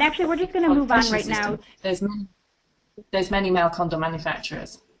 Great, and actually we're just going to move on right now. There's many male condom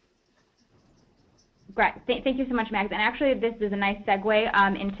manufacturers. Great. Thank you so much, Max. And actually, this is a nice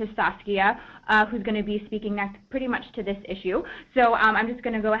segue into Saskia, who's going to be speaking next pretty much to this issue. So I'm just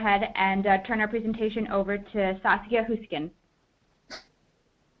going to go ahead and turn our presentation over to Saskia Huskin.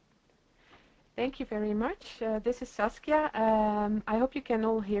 Thank you very much. This is Saskia. I hope you can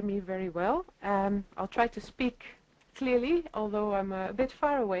all hear me very well. I'll try to speak clearly, although I'm a bit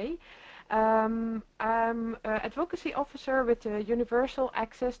far away. I'm an advocacy officer with the Universal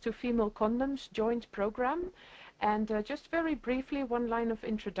Access to Female Condoms joint program. And just very briefly, one line of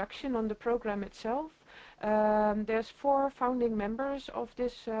introduction on the program itself. There's 4 founding members of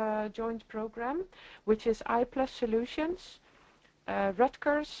this joint program, which is I+ Solutions,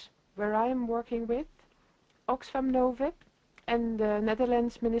 Rutgers, where I am working with, Oxfam Novib, and the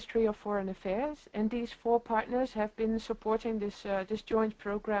Netherlands Ministry of Foreign Affairs. And these 4 partners have been supporting this joint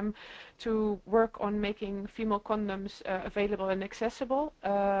program to work on making female condoms available and accessible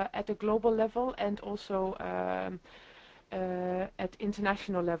at a global level and also at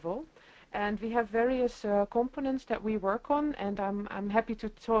international level. And we have various components that we work on, and I'm happy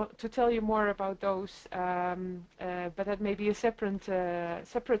to tell you more about those, but that may be a separate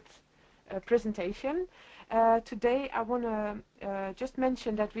presentation. Today I want to just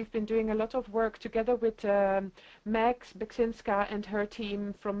mention that we've been doing a lot of work together with Max Beksinska and her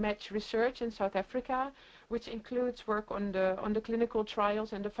team from Match Research in South Africa, which includes work on the clinical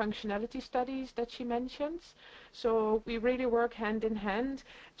trials and the functionality studies that she mentions. So we really work hand in hand.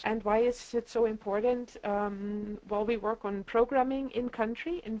 And why is it so important? Well, we work on programming in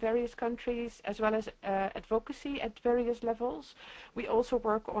country, in various countries, as well as advocacy at various levels. We also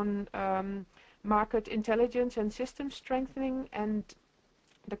work on market intelligence and system strengthening. And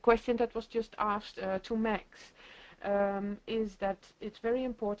the question that was just asked to Max is that it's very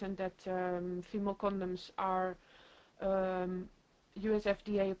important that female condoms are US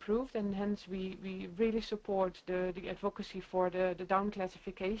FDA approved, and hence we really support the advocacy for the down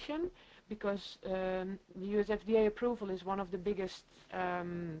classification, because the US FDA approval is one of the biggest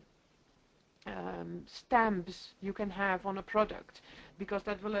stamps you can have on a product, because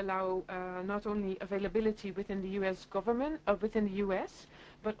that will allow not only availability within the US government, within the US,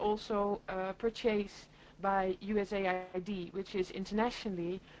 but also purchase by USAID, which is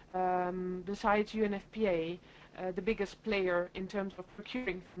internationally, besides UNFPA, the biggest player in terms of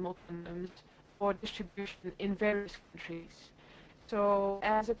procuring female condoms for distribution in various countries. So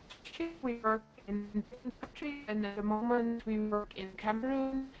as a country, we work in different countries, and at the moment we work in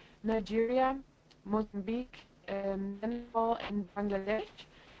Cameroon, Nigeria, Mozambique, Nepal, and Bangladesh.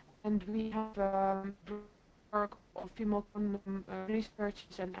 And we have work on female condom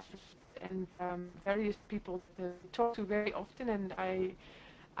researchers and various people that we talk to very often, and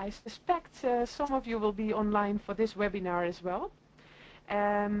I suspect some of you will be online for this webinar as well.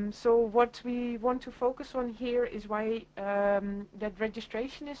 So what we want to focus on here is why that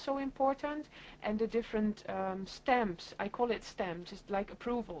registration is so important, and the different stamps. I call it stamps. It's like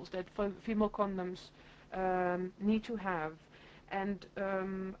approvals that female condoms need to have. And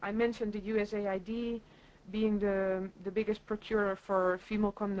I mentioned the USAID being the biggest procurer for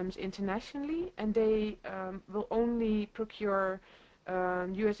female condoms internationally, and they will only procure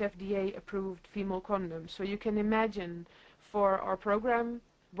US FDA approved female condoms. So you can imagine, for our program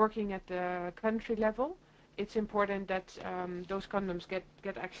working at the country level, it's important that those condoms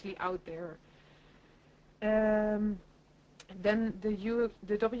get actually out there. Then the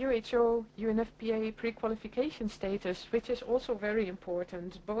WHO UNFPA pre-qualification status, which is also very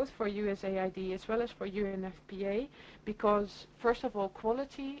important, both for USAID as well as for UNFPA, because first of all,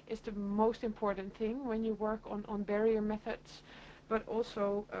 quality is the most important thing when you work on barrier methods, but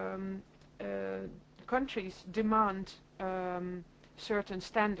also countries demand certain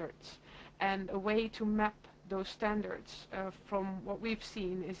standards, and a way to map those standards from what we've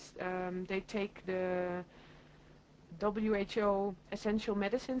seen is they take the WHO essential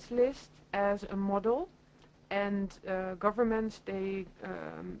medicines list as a model, and governments, it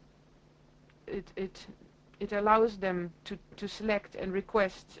allows them to select and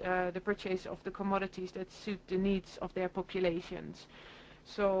request the purchase of the commodities that suit the needs of their populations.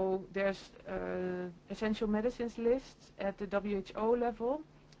 So there's essential medicines lists at the WHO level,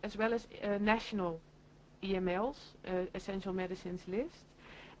 as well as national EMLs, essential medicines list.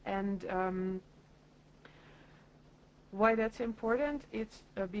 And why that's important? It's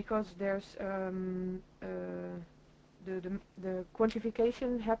because there's the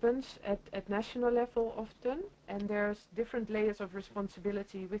quantification happens at national level often, and there's different layers of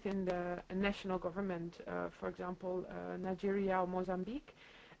responsibility within the national government. For example, Nigeria or Mozambique,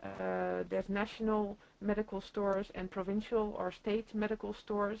 there's national medical stores and provincial or state medical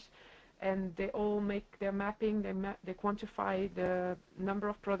stores. and they all make their mapping, they quantify the number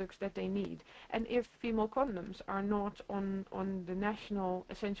of products that they need. And if female condoms are not on the national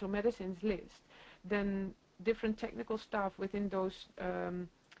essential medicines list, then different technical staff within those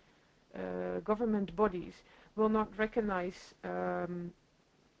government bodies will not recognize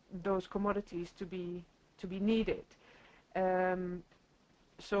those commodities to be needed.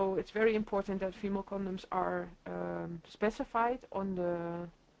 So it's very important that female condoms are specified on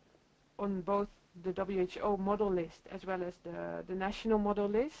both the WHO model list as well as the national model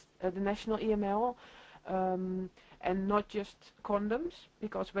list, the national EML, and not just condoms,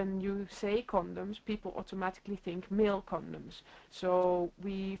 because when you say condoms, people automatically think male condoms. So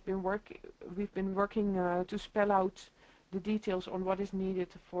we've been working to spell out the details on what is needed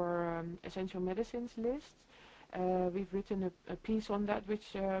for essential medicines lists. We've written a piece on that,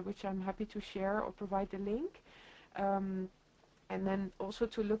 which I'm happy to share or provide the link. And then also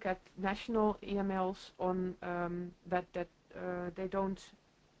to look at national EMLs on that they don't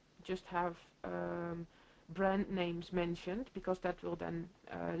just have brand names mentioned, because that will then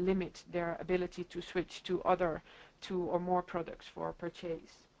limit their ability to switch to other 2 or more products for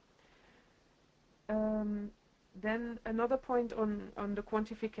purchase. Then another point on the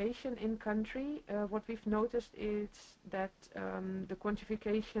quantification in country, what we've noticed is that the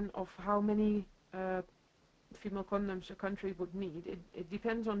quantification of how many female condoms a country would need, it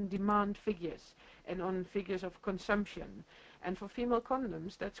depends on demand figures and on figures of consumption. And for female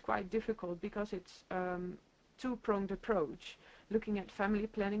condoms, that's quite difficult, because it's two-pronged approach, looking at family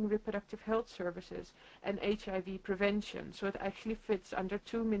planning, reproductive health services, and HIV prevention. So it actually fits under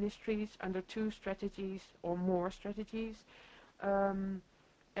 2 ministries, under 2 strategies or more strategies.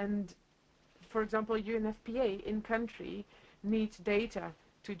 And for example, UNFPA in country needs data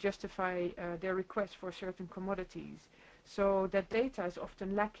to justify their request for certain commodities. So that data is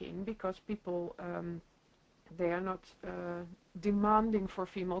often lacking, because people, they are not demanding for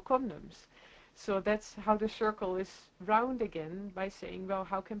female condoms. So that's how the circle is round again, by saying, well,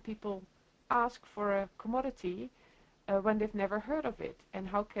 how can people ask for a commodity when they've never heard of it? And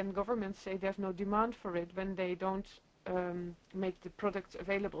how can governments say there's no demand for it when they don't make the products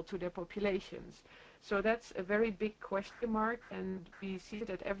available to their populations? So that's a very big question mark, and we see it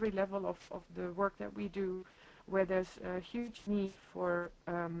at every level of the work that we do, where there's a huge need for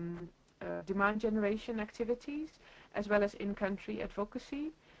demand generation activities, as well as in-country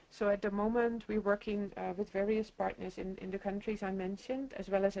advocacy. So at the moment we're working with various partners in the countries I mentioned, as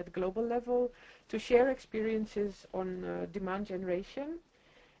well as at global level, to share experiences on demand generation,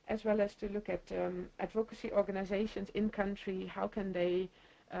 as well as to look at advocacy organizations in country. How can they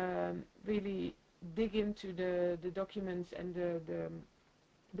really dig into the documents and the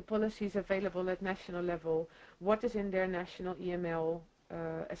policies available at national level? What is in their national EML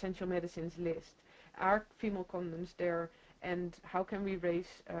essential medicines list? Are female condoms there? And how can we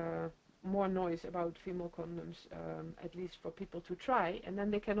raise more noise about female condoms, at least for people to try, and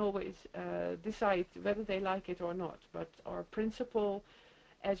then they can always decide whether they like it or not. But our principle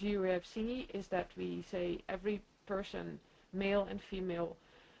as UFC is that we say every person, male and female,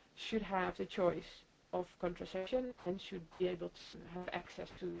 should have the choice of contraception and should be able to have access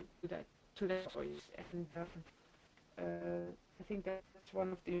to that choice. And I think that's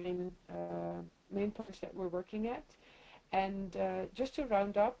one of the main points that we're working at. And just to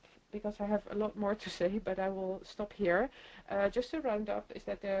round up, because I have a lot more to say, but I will stop here. Just to round up is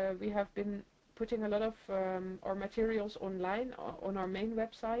that we have been putting a lot of our materials online on our main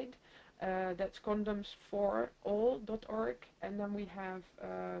website. That's condomsforall.org. And then we have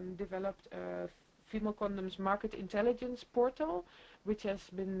developed a female condoms market intelligence portal, which has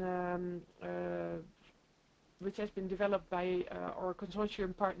been developed by our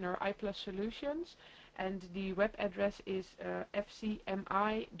consortium partner iPlus Solutions. And the web address is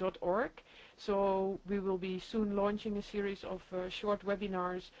fcmi.org. So we will be soon launching a series of short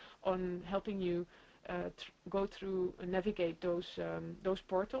webinars on helping you go through and navigate those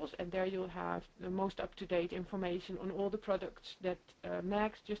portals, and there you'll have the most up-to-date information on all the products that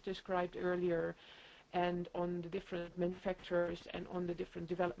Max just described earlier, and on the different manufacturers and on the different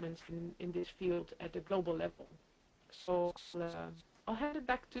developments in this field at the global level. So I'll hand it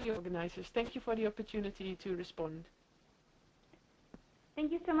back to the organizers. Thank you for the opportunity to respond.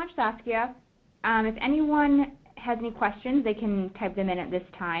 Thank you so much, Saskia. If anyone has any questions, they can type them in at this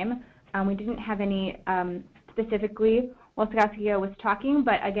time. We didn't have any specifically while Saskia was talking,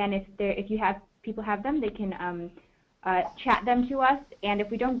 but again, if people have them, they can chat them to us. And if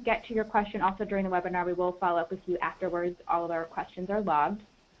we don't get to your question also during the webinar, we will follow up with you afterwards. All of our questions are logged.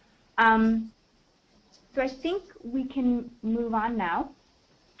 So I think we can move on now.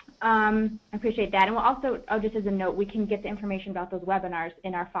 I appreciate that. And we'll also, just as a note, we can get the information about those webinars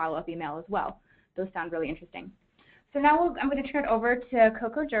in our follow-up email as well. Those sound really interesting. So now I'm going to turn it over to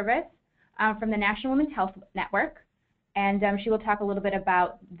Coco Jervis from the National Women's Health Network, and she will talk a little bit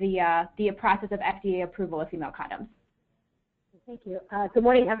about the process of FDA approval of female condoms. Thank you. Good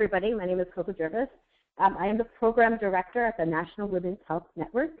morning, everybody. My name is Coco Jervis. I am the Program Director at the National Women's Health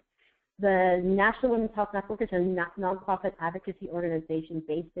Network. The National Women's Health Network is a nonprofit advocacy organization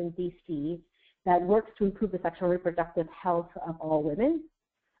based in D.C. that works to improve the sexual and reproductive health of all women.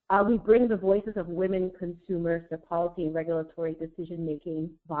 We bring the voices of women consumers to policy and regulatory decision-making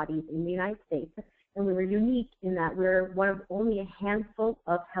bodies in the United States, and we're unique in that we're one of only a handful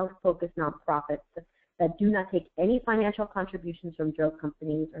of health-focused nonprofits that do not take any financial contributions from drug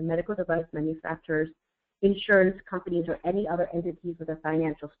companies or medical device manufacturers, insurance companies, or any other entities with a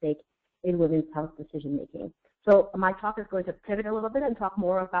financial stake in women's health decision-making. So my talk is going to pivot a little bit and talk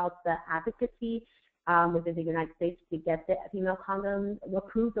more about the advocacy within the United States to get the female condom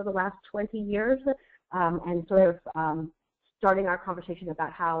approved over the last 20 years, and sort of starting our conversation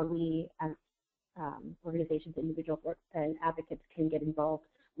about how we as organizations, individuals, and advocates can get involved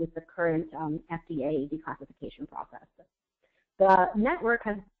with the current FDA declassification process. The network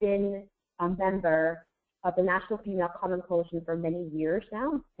has been a member of the National Female Condom Coalition for many years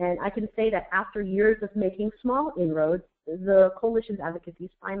now, and I can say that after years of making small inroads, the coalition's advocacy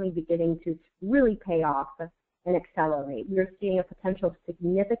is finally beginning to really pay off and accelerate. We're seeing a potential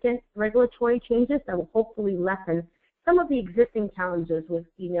significant regulatory changes that will hopefully lessen some of the existing challenges with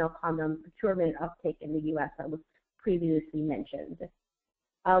female condom procurement and uptake in the U.S. that was previously mentioned.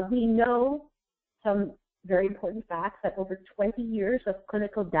 We know some very important facts that over 20 years of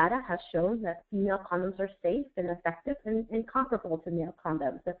clinical data has shown that female condoms are safe and effective and comparable to male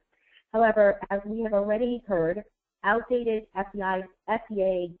condoms. However, as we have already heard, outdated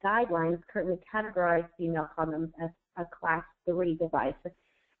FDA guidelines currently categorize female condoms as a Class 3 device,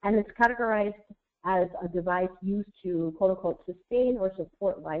 and it's categorized as a device used to, quote-unquote, sustain or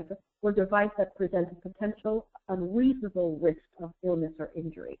support life, or a device that presents a potential unreasonable risk of illness or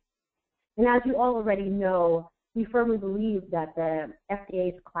injury. And as you all already know, we firmly believe that the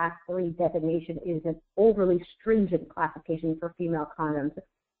FDA's Class 3 designation is an overly stringent classification for female condoms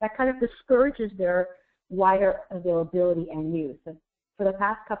that kind of discourages their wider availability and use. For the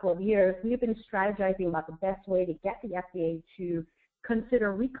past couple of years, we've been strategizing about the best way to get the FDA to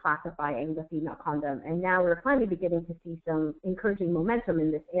consider reclassifying the female condom, and now we're finally beginning to see some encouraging momentum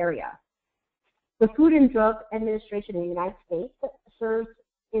in this area. The Food and Drug Administration in the United States serves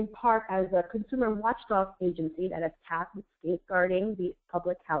in part as a consumer watchdog agency that is tasked with safeguarding the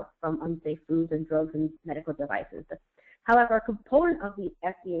public health from unsafe foods and drugs and medical devices. However, a component of the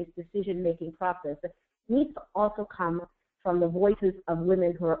FDA's decision-making process needs to also come from the voices of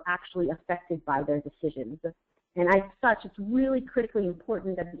women who are actually affected by their decisions. And as such, it's really critically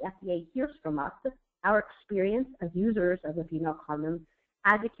important that the FDA hears from us, our experience as users of the female condom,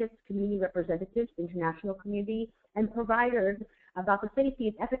 advocates, community representatives, international community, and providers about the safety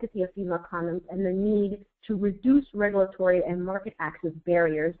and efficacy of female condoms and the need to reduce regulatory and market access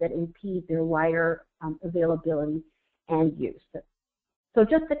barriers that impede their wider availability and use. So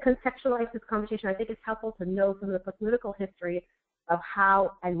just to contextualize this conversation, I think it's helpful to know some of the political history of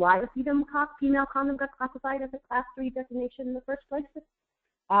how and why the female condom got classified as a Class 3 designation in the first place. This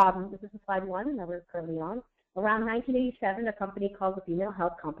is slide 1 that we're currently on. Around 1987, a company called the Female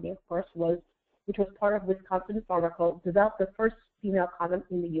Health Company, of course, which was part of Wisconsin Pharmaco, developed the first female condom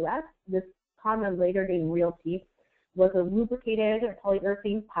in the U.S. This condom, later named Realty, was a lubricated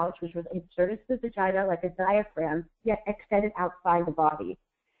polyurethane pouch which was inserted to the vagina like a diaphragm, yet extended outside the body.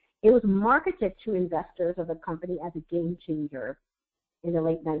 It was marketed to investors of the company as a game changer in the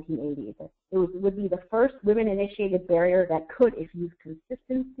late 1980s. It would be the first women-initiated barrier that could, if used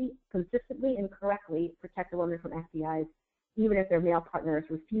consistently and correctly, protect a woman from STIs, even if their male partners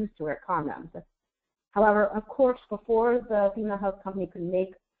refused to wear condoms. However, of course, before the Female Health Company could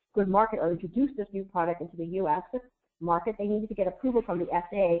make good market or introduce this new product into the U.S. market, they needed to get approval from the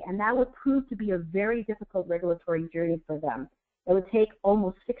FDA, and that would prove to be a very difficult regulatory journey for them. It would take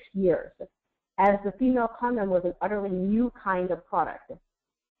almost 6 years, as the female condom was an utterly new kind of product.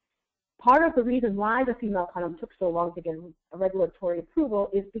 Part of the reason why the female condom took so long to get a regulatory approval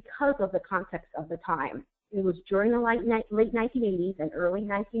is because of the context of the time. It was during the late 1980s and early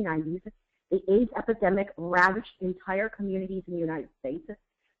 1990s. The AIDS epidemic ravaged entire communities in the United States.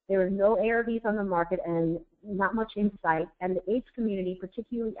 There were no ARVs on the market and not much insight, and the AIDS community,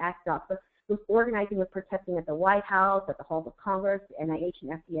 particularly ACT UP, was organizing with protesting at the White House, at the Halls of Congress, the NIH,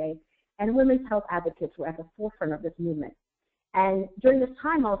 and FDA, and women's health advocates were at the forefront of this movement. And during this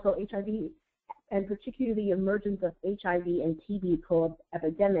time also, HIV, and particularly the emergence of HIV and TB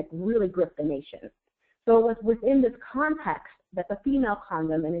epidemic, really gripped the nation. So it was within this context that the female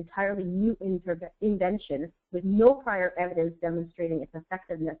condom, an entirely new invention with no prior evidence demonstrating its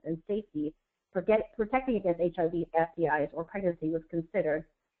effectiveness and safety for protecting against HIV, STIs, or pregnancy, was considered.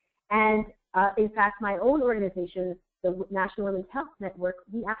 And in fact, my own organization, the National Women's Health Network,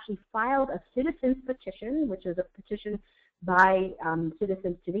 we actually filed a citizens petition, which is a petition by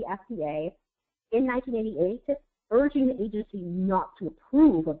citizens to the FDA in 1988, urging the agency not to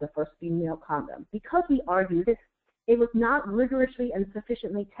approve of the first female condom, because we argued it was not rigorously and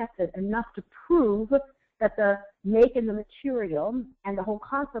sufficiently tested enough to prove that the make and the material and the whole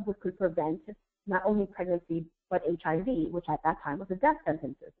concept could prevent not only pregnancy but HIV, which at that time was a death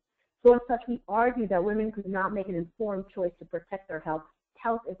sentence. So as such, we argued that women could not make an informed choice to protect their health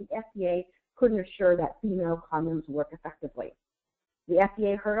if the FDA couldn't assure that female condoms work effectively. The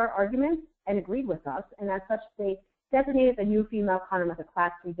FDA heard our arguments and agreed with us, and as such, they designated the new female condom as a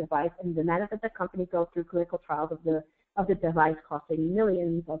Class 3 device and demanded that the company go through clinical trials of the device, costing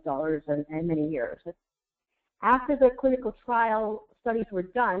millions of dollars and many years. After the clinical trial studies were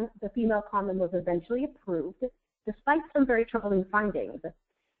done, the female condom was eventually approved, despite some very troubling findings.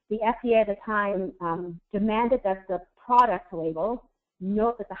 The FDA at the time demanded that the product label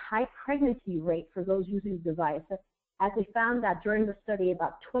note that the high pregnancy rate for those using the device, as they found that during the study,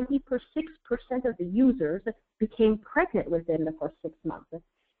 about 26% of the users became pregnant within the first 6 months,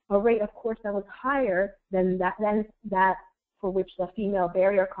 a rate, of course, that was higher than that for which the female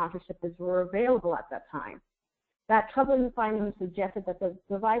barrier contraceptives were available at that time. That troubling finding suggested that the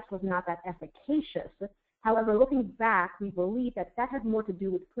device was not that efficacious. However, looking back, we believe that had more to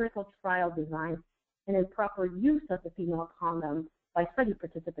do with clinical trial design and improper use of the female condom by study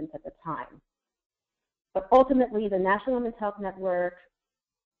participants at the time. But ultimately, the National Women's Health Network,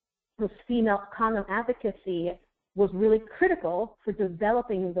 with female condom advocacy, was really critical for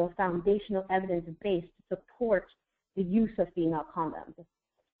developing the foundational evidence base to support the use of female condoms.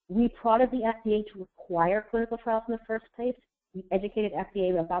 We prodded the FDA to require clinical trials in the first place. We educated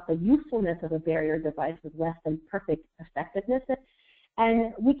FDA about the usefulness of a barrier device with less than perfect effectiveness.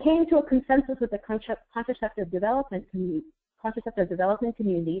 And we came to a consensus with the contraceptive development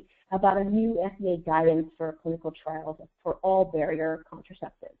community about a new FDA guidance for clinical trials for all barrier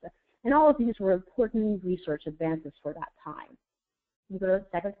contraceptives. And all of these were important research advances for that time. Can you go to the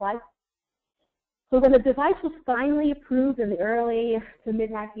second slide? So when the device was finally approved in the early to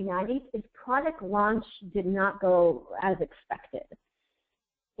mid-1990s, its product launch did not go as expected.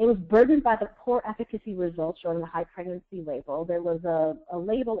 It was burdened by the poor efficacy results showing the high pregnancy label. There was a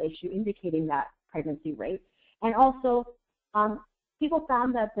label issue indicating that pregnancy rate. And also, people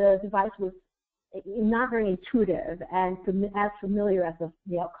found that the device was not very intuitive and as familiar as a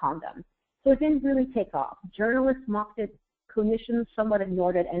male condom. So it didn't really take off. Journalists mocked it, clinicians somewhat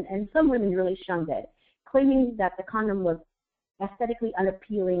ignored it, and some women really shunned it, claiming that the condom was aesthetically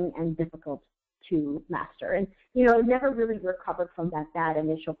unappealing and difficult to master. And, you know, it never really recovered from that bad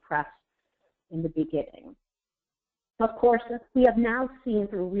initial press in the beginning. Of course, we have now seen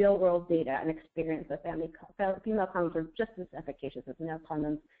through real-world data and experience that female condoms are just as efficacious as male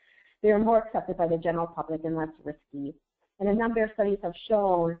condoms. They are more accepted by the general public and less risky. And a number of studies have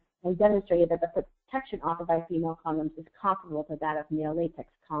shown and demonstrated that the protection offered by female condoms is comparable to that of male latex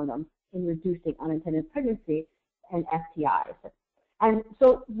condoms in reducing unintended pregnancy and STIs. And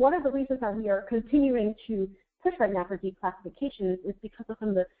so one of the reasons that we are continuing to push right now for declassification is because of some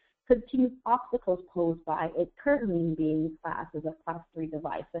of the continued obstacles posed by it currently being classed as a Class 3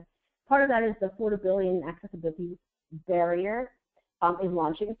 device. Part of that is the affordability and accessibility barrier in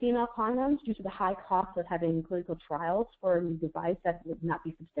launching female condoms due to the high cost of having clinical trials for a new device that would not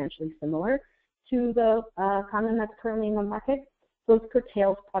be substantially similar to the condom that's currently in the market. So it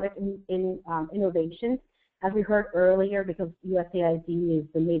curtails product innovation. As we heard earlier, because USAID is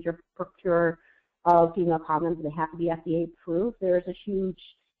the major procurer of female condoms and they have to be FDA approved, there is a huge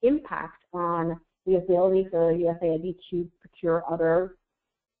impact on the ability for USAID to procure other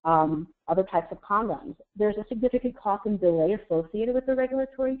types of condoms. There's a significant cost and delay associated with the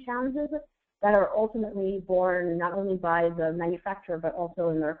regulatory challenges that are ultimately borne not only by the manufacturer but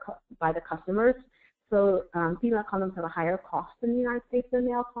also by the customers. So female condoms have a higher cost in the United States than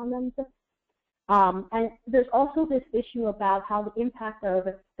male condoms. And there's also this issue about how the impact of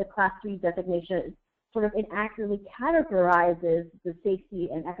the Class 3 designation sort of inaccurately categorizes the safety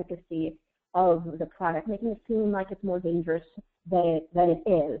and efficacy of the product, making it seem like it's more dangerous than it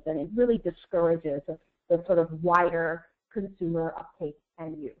is, and it really discourages the sort of wider consumer uptake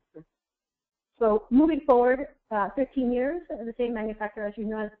and use. So moving forward, 15 years, the same manufacturer, as you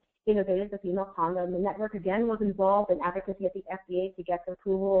know, has innovated the female condom. The network, again, was involved in advocacy at the FDA to get the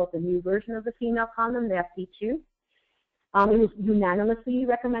approval of the new version of the female condom, the FC2. It was unanimously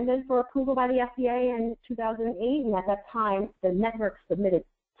recommended for approval by the FDA in 2008, and at that time, the network submitted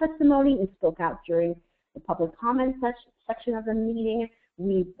testimony and spoke out during the public comment section of the meeting.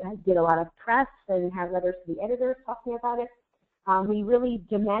 We did a lot of press and had letters to the editors talking about it. We really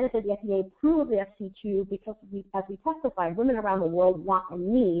demanded that the FDA approve the FC2 because, as we testified, women around the world want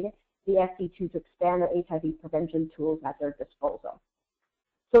and need the FC2 to expand their HIV prevention tools at their disposal.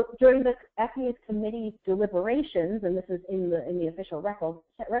 So during the FDA's committee deliberations, and this is in the official record,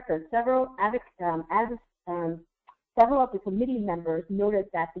 several of the committee members noted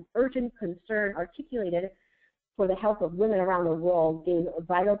that the urgent concern articulated for the health of women around the world gave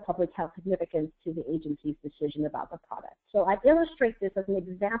vital public health significance to the agency's decision about the product. So I illustrate this as an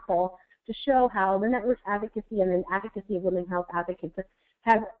example to show how the network's advocacy and the advocacy of women's health advocates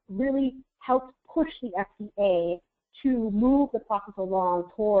have really helped push the FDA to move the process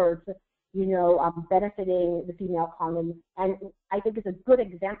along towards, benefiting the female condom. And I think it's a good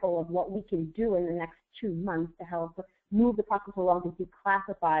example of what we can do in the next 2 months to help move the process along to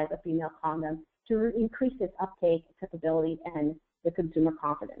declassify the female condom, to increase its uptake, capability, and the consumer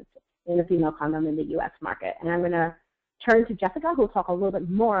confidence in the female condom in the U.S. market. And I'm going to turn to Jessica, who will talk a little bit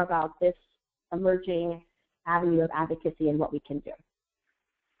more about this emerging avenue of advocacy and what we can do.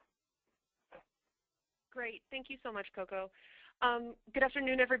 Great. Thank you so much, Coco. Good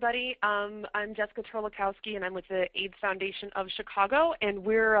afternoon, everybody. I'm Jessica Terlikowski, and I'm with the AIDS Foundation of Chicago, and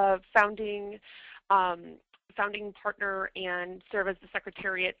we're a founding partner and serve as the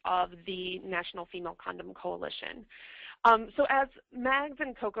secretariat of the National Female Condom Coalition. So as Mags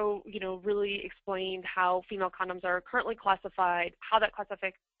and Coco, really explained how female condoms are currently classified, how that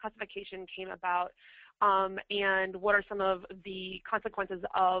classification came about, and what are some of the consequences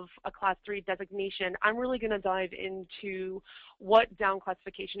of a Class 3 designation, I'm really going to dive into what down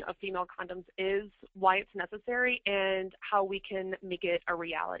classification of female condoms is, why it's necessary, and how we can make it a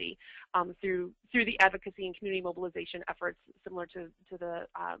reality through the advocacy and community mobilization efforts similar to the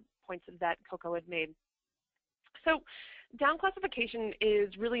points that Coco had made. So down classification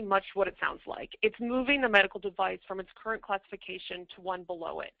is really much what it sounds like. It's moving the medical device from its current classification to one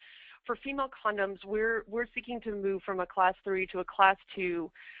below it. For female condoms, we're seeking to move from a Class 3 to a Class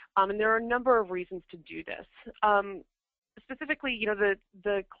 2, and there are a number of reasons to do this. Specifically,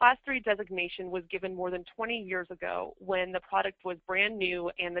 the Class 3 designation was given more than 20 years ago when the product was brand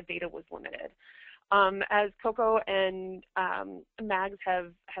new and the data was limited. As Coco and Mags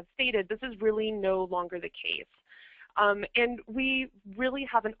have stated, this is really no longer the case. And we really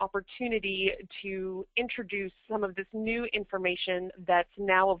have an opportunity to introduce some of this new information that's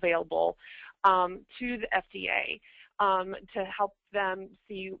now available to the FDA to help them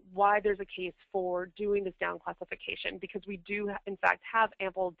see why there's a case for doing this down classification, because we do, in fact, have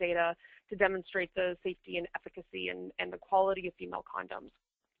ample data to demonstrate the safety and efficacy and the quality of female condoms.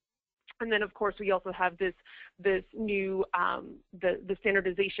 And then, of course, we also have this new the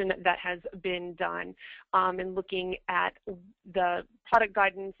standardization that has been done in looking at the product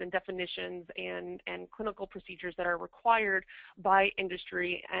guidance and definitions and clinical procedures that are required by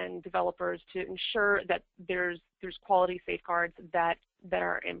industry and developers to ensure that there's quality safeguards that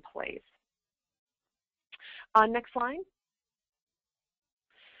are in place. Next slide.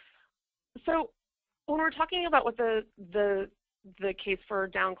 So when we're talking about what the case for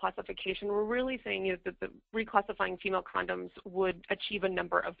down classification, we're really saying is that the reclassifying female condoms would achieve a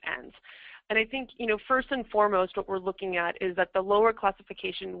number of ends. And I think, first and foremost, what we're looking at is that the lower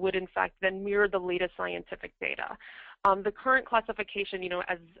classification would, in fact, then mirror the latest scientific data. The current classification,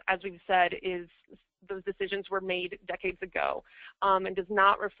 as we've said, is those decisions were made decades ago and does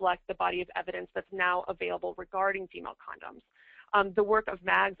not reflect the body of evidence that's now available regarding female condoms. The work of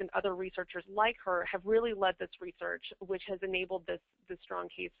Mags and other researchers like her have really led this research, which has enabled this strong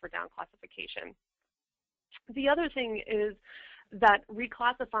case for down classification. The other thing is that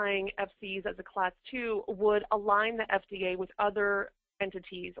reclassifying FCs as a Class 2 would align the FDA with other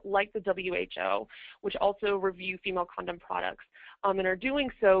entities like the WHO, which also review female condom products, and are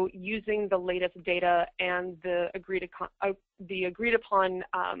doing so using the latest data and the agreed upon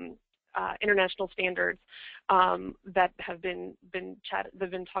international standards that have been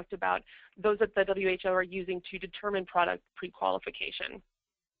talked about, those that the WHO are using to determine product pre-qualification.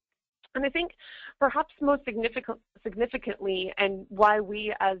 And I think perhaps most significantly, and why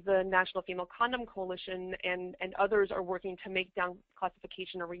we as the National Female Condom Coalition and others are working to make down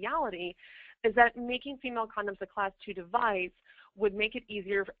classification a reality, is that making female condoms a Class 2 device would make it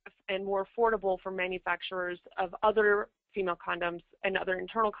easier and more affordable for manufacturers of other female condoms and other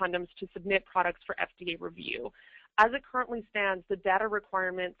internal condoms to submit products for FDA review. As it currently stands, the data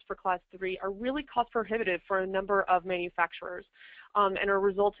requirements for Class 3 are really cost prohibitive for a number of manufacturers and are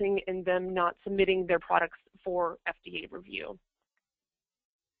resulting in them not submitting their products for FDA review.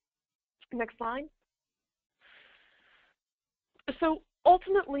 Next slide. So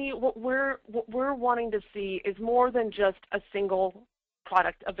ultimately, what we're wanting to see is more than just a single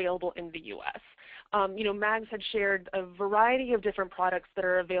product available in the U.S. You know, Mags had shared a variety of different products that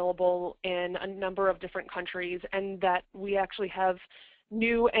are available in a number of different countries, and that we actually have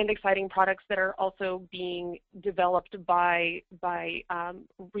new and exciting products that are also being developed by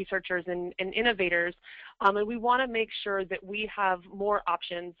researchers and innovators. And we want to make sure that we have more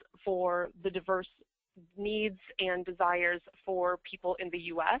options for the diverse needs and desires for people in the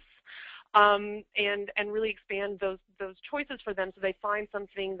U.S. And really expand those choices for them so they find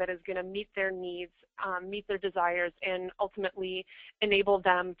something that is going to meet their needs, meet their desires, and ultimately enable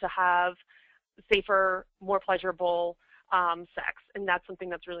them to have safer, more pleasurable sex. And that's something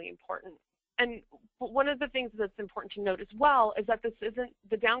that's really important. And one of the things that's important to note as well is that this isn't,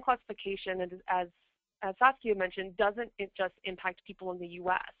 the down classification, as Saskia mentioned, doesn't just impact people in the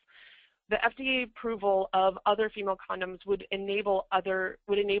U.S. The FDA approval of other female condoms would enable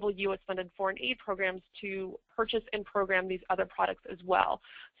U.S.-funded foreign aid programs to purchase and program these other products as well.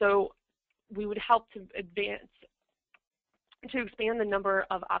 So we would help to expand the number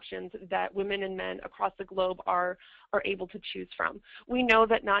of options that women and men across the globe are able to choose from. We know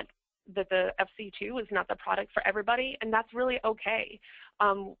that the FC2 is not the product for everybody, and that's really okay.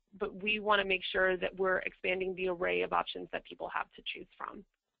 But we want to make sure that we're expanding the array of options that people have to choose from.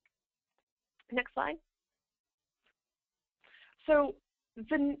 Next slide. So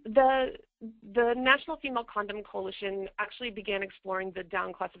the National Female Condom Coalition actually began exploring the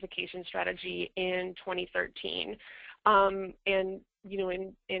down classification strategy in 2013. And you know,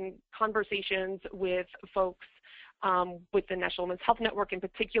 in conversations with folks with the National Women's Health Network in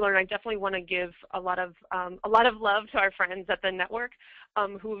particular, and I definitely want to give a lot of love to our friends at the network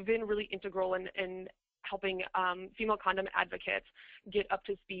who have been really integral in helping female condom advocates get up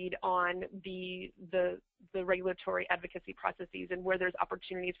to speed on the regulatory advocacy processes and where there's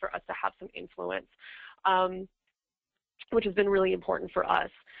opportunities for us to have some influence, which has been really important for us.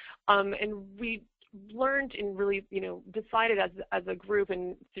 And we learned and really, you know, decided as a group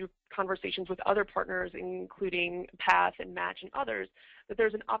and through conversations with other partners, including PATH and Match and others, that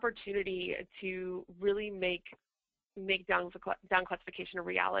there's an opportunity to really make down classification a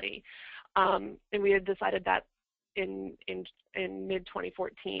reality. And we had decided that in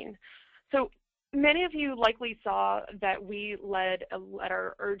mid-2014. So many of you likely saw that we led a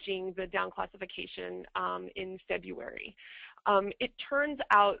letter urging the down classification in February. It turns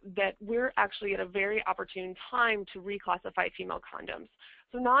out that we're actually at a very opportune time to reclassify female condoms.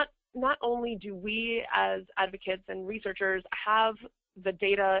 So not only do we as advocates and researchers have the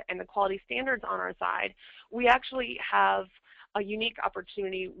data and the quality standards on our side, we actually have a unique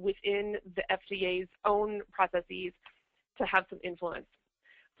opportunity within the FDA's own processes to have some influence.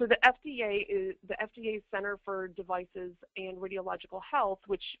 So the FDA's Center for Devices and Radiological Health,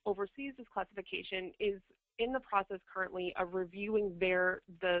 which oversees this classification, is in the process currently of reviewing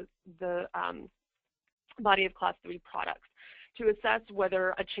the body of Class 3 products to assess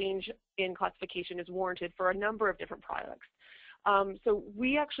whether a change in classification is warranted for a number of different products. So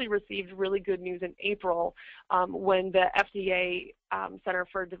we actually received really good news in April when the FDA Center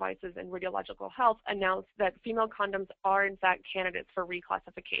for Devices and Radiological Health announced that female condoms are in fact candidates for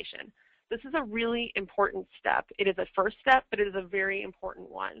reclassification. This is a really important step. It is a first step, but it is a very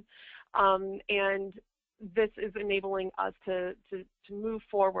important one. And this is enabling us to move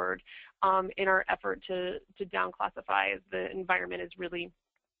forward in our effort to down classify as the environment is really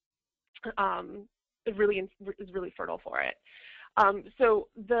fertile for it. So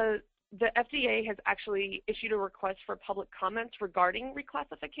the FDA has actually issued a request for public comments regarding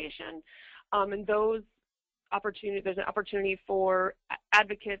reclassification, and there's an opportunity for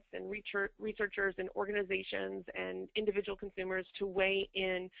advocates and researchers and organizations and individual consumers to weigh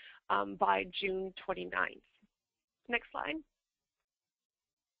in by June 29th. Next slide.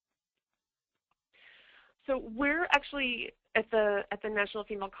 So we're actually at the National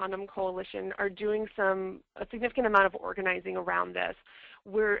Female Condom Coalition are doing a significant amount of organizing around this.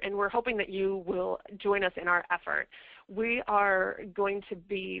 we're hoping that you will join us in our effort. We're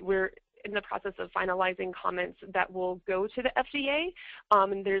in the process of finalizing comments that will go to the FDA,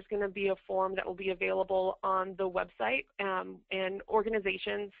 and there's going to be a form that will be available on the website, and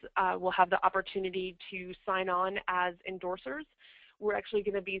organizations will have the opportunity to sign on as endorsers. We're actually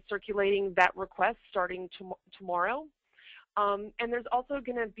going to be circulating that request starting tomorrow. And there's also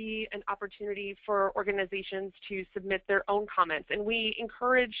going to be an opportunity for organizations to submit their own comments, and we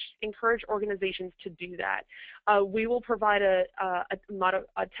encourage organizations to do that. We will provide a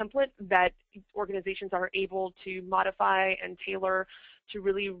template that organizations are able to modify and tailor to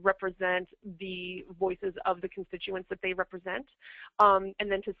really represent the voices of the constituents that they represent, and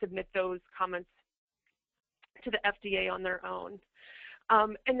then to submit those comments to the FDA on their own.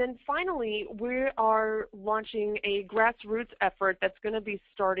 And then finally, we are launching a grassroots effort that's going to be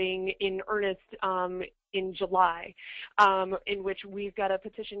starting in earnest in July, in which we've got a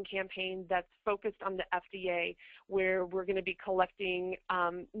petition campaign that's focused on the FDA, where we're going to be collecting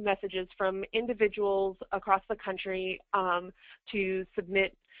messages from individuals across the country to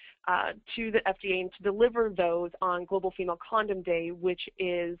submit to the FDA and to deliver those on Global Female Condom Day, which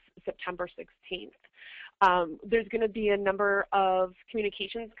is September 16th. There's going to be a number of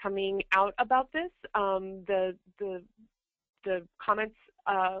communications coming out about this. The comments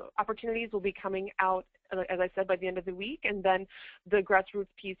opportunities will be coming out, as I said, by the end of the week, and then the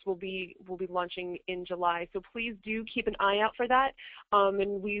grassroots piece will be launching in July. So please do keep an eye out for that,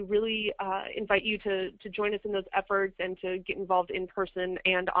 and we really invite you to join us in those efforts and to get involved in person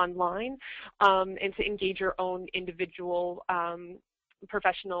and online, and to engage your own individual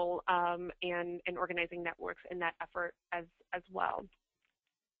professional and organizing networks in that effort as well.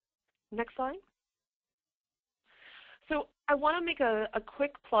 Next slide. So I want to make a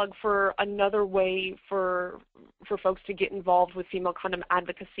quick plug for another way for folks to get involved with female condom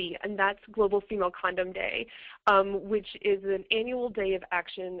advocacy, and that's Global Female Condom Day, which is an annual day of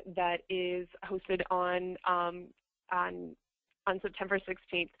action that is hosted on September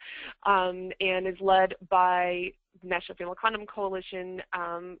 16th, and is led by National Female Condom Coalition,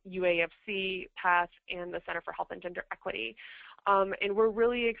 UAFC, PATH, and the Center for Health and Gender Equity. And we're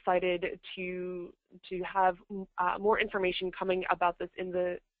really excited to have more information coming about this in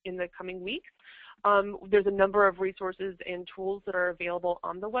the coming weeks. There's a number of resources and tools that are available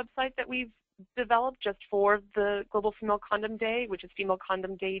on the website that we've developed just for the Global Female Condom Day, which is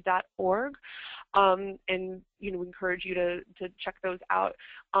femalecondomday.org. And we encourage you to check those out,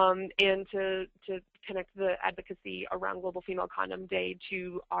 and to connect the advocacy around Global Female Condom Day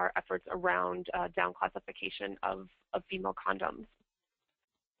to our efforts around down classification of female condoms.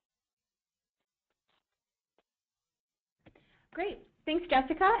 Great. Thanks,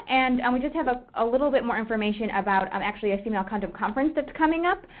 Jessica. And we just have a little bit more information about actually a female condom conference that's coming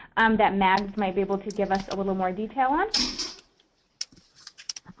up that Mags might be able to give us a little more detail on.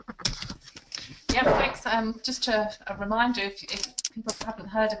 Yeah, thanks. Just a reminder, if people haven't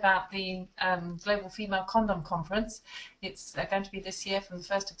heard about the Global Female Condom Conference, it's going to be this year from the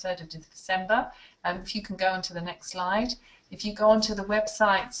 1st to 3rd of December. If you can go on to the next slide. If you go onto the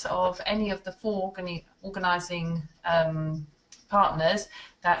websites of any of the four organising partners,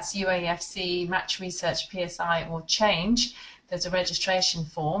 that's UAFC, Match Research, PSI, or Change, there's a registration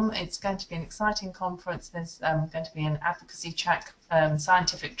form. It's going to be an exciting conference. There's going to be an advocacy track,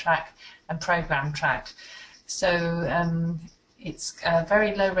 scientific track, and program track. So it's a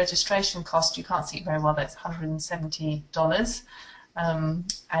very low registration cost. You can't see it very well, that's $170.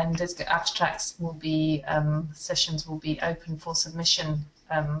 And there's abstracts will be, sessions will be open for submission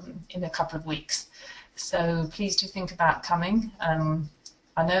in a couple of weeks. So please do think about coming.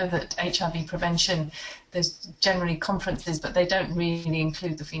 I know that HIV prevention, there's generally conferences, but they don't really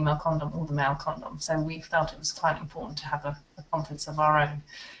include the female condom or the male condom. So we felt it was quite important to have a conference of our own.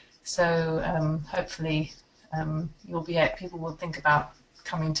 So hopefully people will think about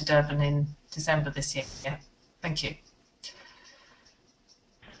coming to Durban in December this year. Yeah. Thank you.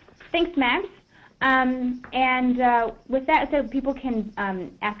 Thanks, Mags. With that, so people can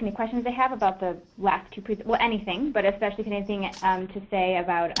ask any questions they have about the last two presentations, well, anything, but especially anything to say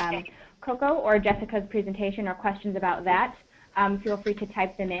about Coco or Jessica's presentation or questions about that, feel free to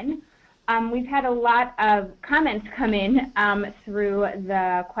type them in. We've had a lot of comments come in through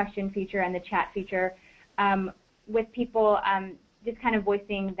the question feature and the chat feature, with people just kind of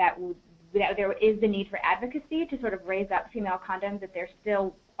voicing that there is the need for advocacy to sort of raise up female condoms, that they're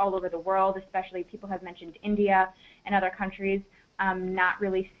still all over the world, especially people have mentioned India and other countries, not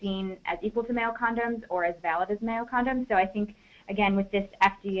really seen as equal to male condoms or as valid as male condoms. So I think, again, with this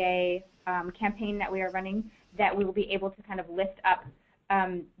FDA campaign that we are running, that we will be able to kind of lift up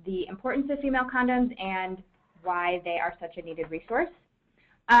the importance of female condoms and why they are such a needed resource.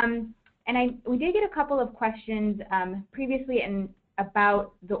 We did get a couple of questions previously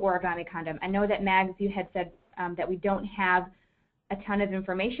about the origami condom. I know that Mags, you had said that we don't have a ton of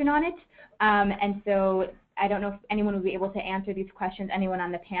information on it, and so I don't know if anyone will be able to answer these questions, anyone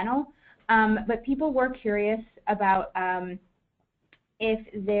on the panel, but people were curious about if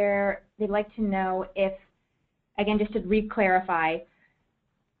they'd like to know if, again, just to re-clarify,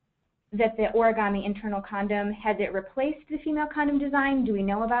 that the origami internal condom, has it replaced the female condom design? Do we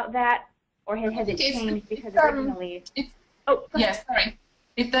know about that? Or has it changed because originally... Yes, sorry.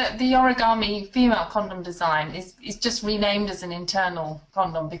 If the origami female condom design is just renamed as an internal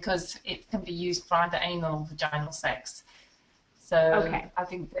condom because it can be used for either anal or vaginal sex. So I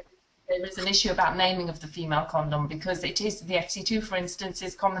think that there is an issue about naming of the female condom because it is, the FC2, for instance,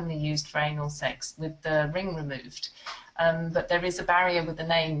 is commonly used for anal sex with the ring removed. But there is a barrier with the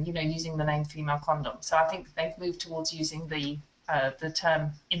name, using the name female condom. So I think they've moved towards using the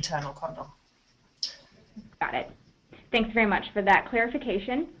term internal condom. Got it. Thanks very much for that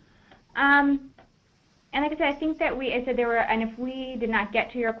clarification. And like I said, I think that and if we did not get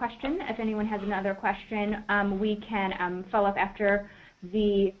to your question, if anyone has another question, we can follow up after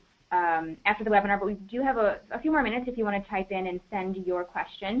the webinar, but we do have a few more minutes if you want to type in and send your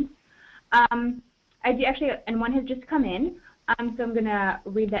questions. I do actually, and one has just come in, so I'm going to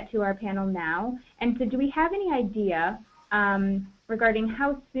read that to our panel now. And so do we have any idea regarding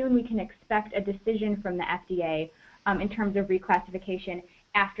how soon we can expect a decision from the FDA in terms of reclassification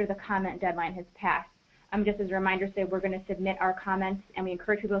after the comment deadline has passed? Just as a reminder, we're going to submit our comments, and we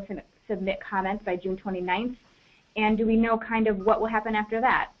encourage people to submit comments by June 29th. And do we know kind of what will happen after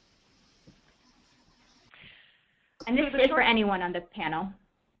that? And this is for anyone on the panel.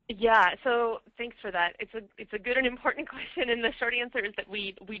 Yeah, so thanks for that. It's a good and important question, and the short answer is that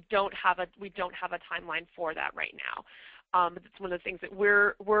we don't have a timeline for that right now. It's one of the things that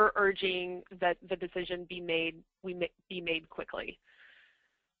we're urging that the decision be made quickly.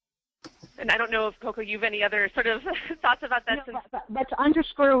 And I don't know if, Coco, you have any other sort of thoughts about that? No, but to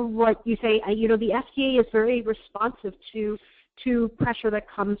underscore what you say, the FDA is very responsive to pressure that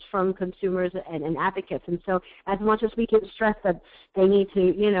comes from consumers and advocates. And so as much as we can stress that they need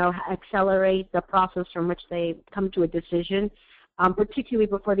to, accelerate the process from which they come to a decision, particularly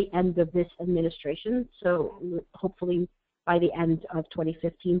before the end of this administration, so hopefully by the end of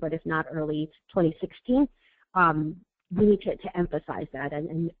 2015, but if not early 2016, we need to emphasize that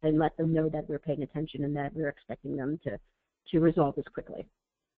and let them know that we're paying attention and that we're expecting them to resolve this quickly.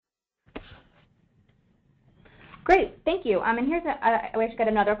 Great, thank you. And here's we just got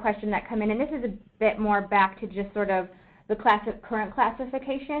another question that come in, and this is a bit more back to just sort of the current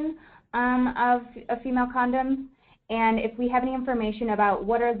classification of female condoms, and if we have any information about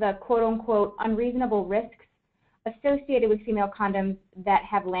what are the quote-unquote unreasonable risks associated with female condoms that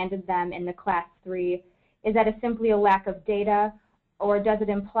have landed them in the Class 3. Is that simply a lack of data, or does it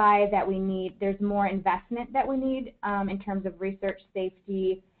imply that there's more investment that we need in terms of research,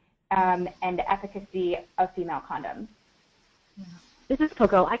 safety, and efficacy of female condoms? This is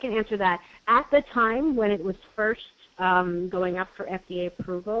Coco. I can answer that. At the time when it was first going up for FDA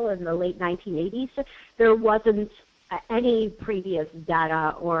approval in the late 1980s, there wasn't any previous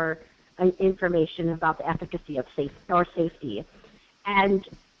data or information about the efficacy of safety. And,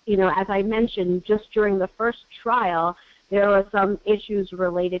 as I mentioned, just during the first trial, there were some issues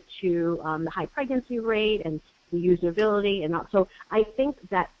related to the high pregnancy rate and the usability. And so I think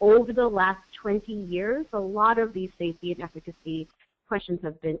that over the last 20 years, a lot of these safety and efficacy questions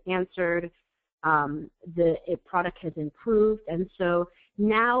have been answered. The product has improved. And so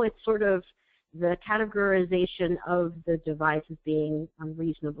now it's sort of the categorization of the device as being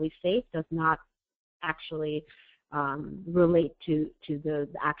unreasonably safe does not actually relate to the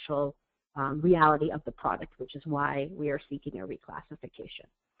actual reality of the product, which is why we are seeking a reclassification.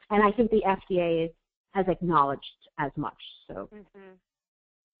 And I think the FDA has acknowledged as much. So.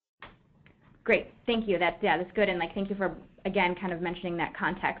 Great, thank you. That's good, and thank you for again kind of mentioning that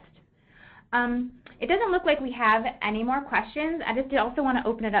context. It doesn't look like we have any more questions. I just also want to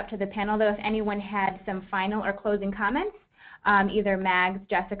open it up to the panel, though, if anyone had some final or closing comments, either Mags,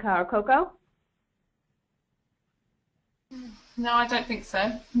 Jessica, or Coco. No, I don't think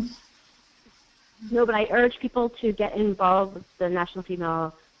so. No, but I urge people to get involved with the National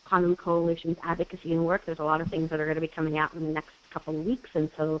Female Condom Coalition's advocacy and work. There's a lot of things that are going to be coming out in the next couple of weeks, and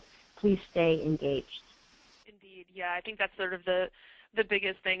so please stay engaged. Indeed, yeah. I think that's sort of the the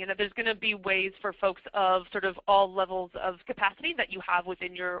biggest thing, and that there's going to be ways for folks of sort of all levels of capacity that you have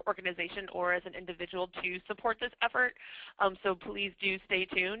within your organization or as an individual to support this effort. So please do stay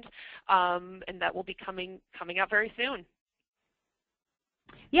tuned, and that will be coming out very soon.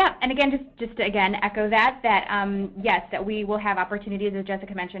 Yeah, and again, just to again echo that yes, that we will have opportunities, as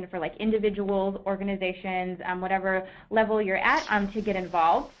Jessica mentioned, for like individuals, organizations, whatever level you're at, to get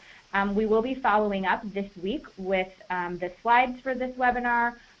involved. We will be following up this week with the slides for this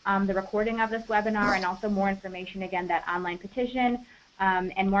webinar, the recording of this webinar, and also more information, again, that online petition,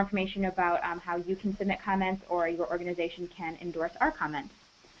 and more information about how you can submit comments or your organization can endorse our comments.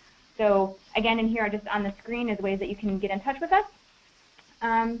 So again, in here just on the screen is ways that you can get in touch with us.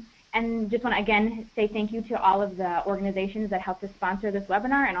 And just want to again say thank you to all of the organizations that helped us sponsor this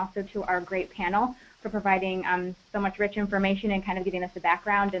webinar, and also to our great panel for providing so much rich information and kind of giving us the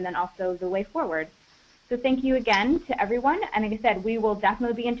background and then also the way forward. So thank you again to everyone, and like I said, we will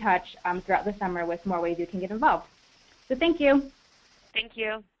definitely be in touch throughout the summer with more ways you can get involved. So thank you. Thank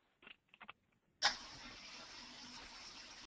you.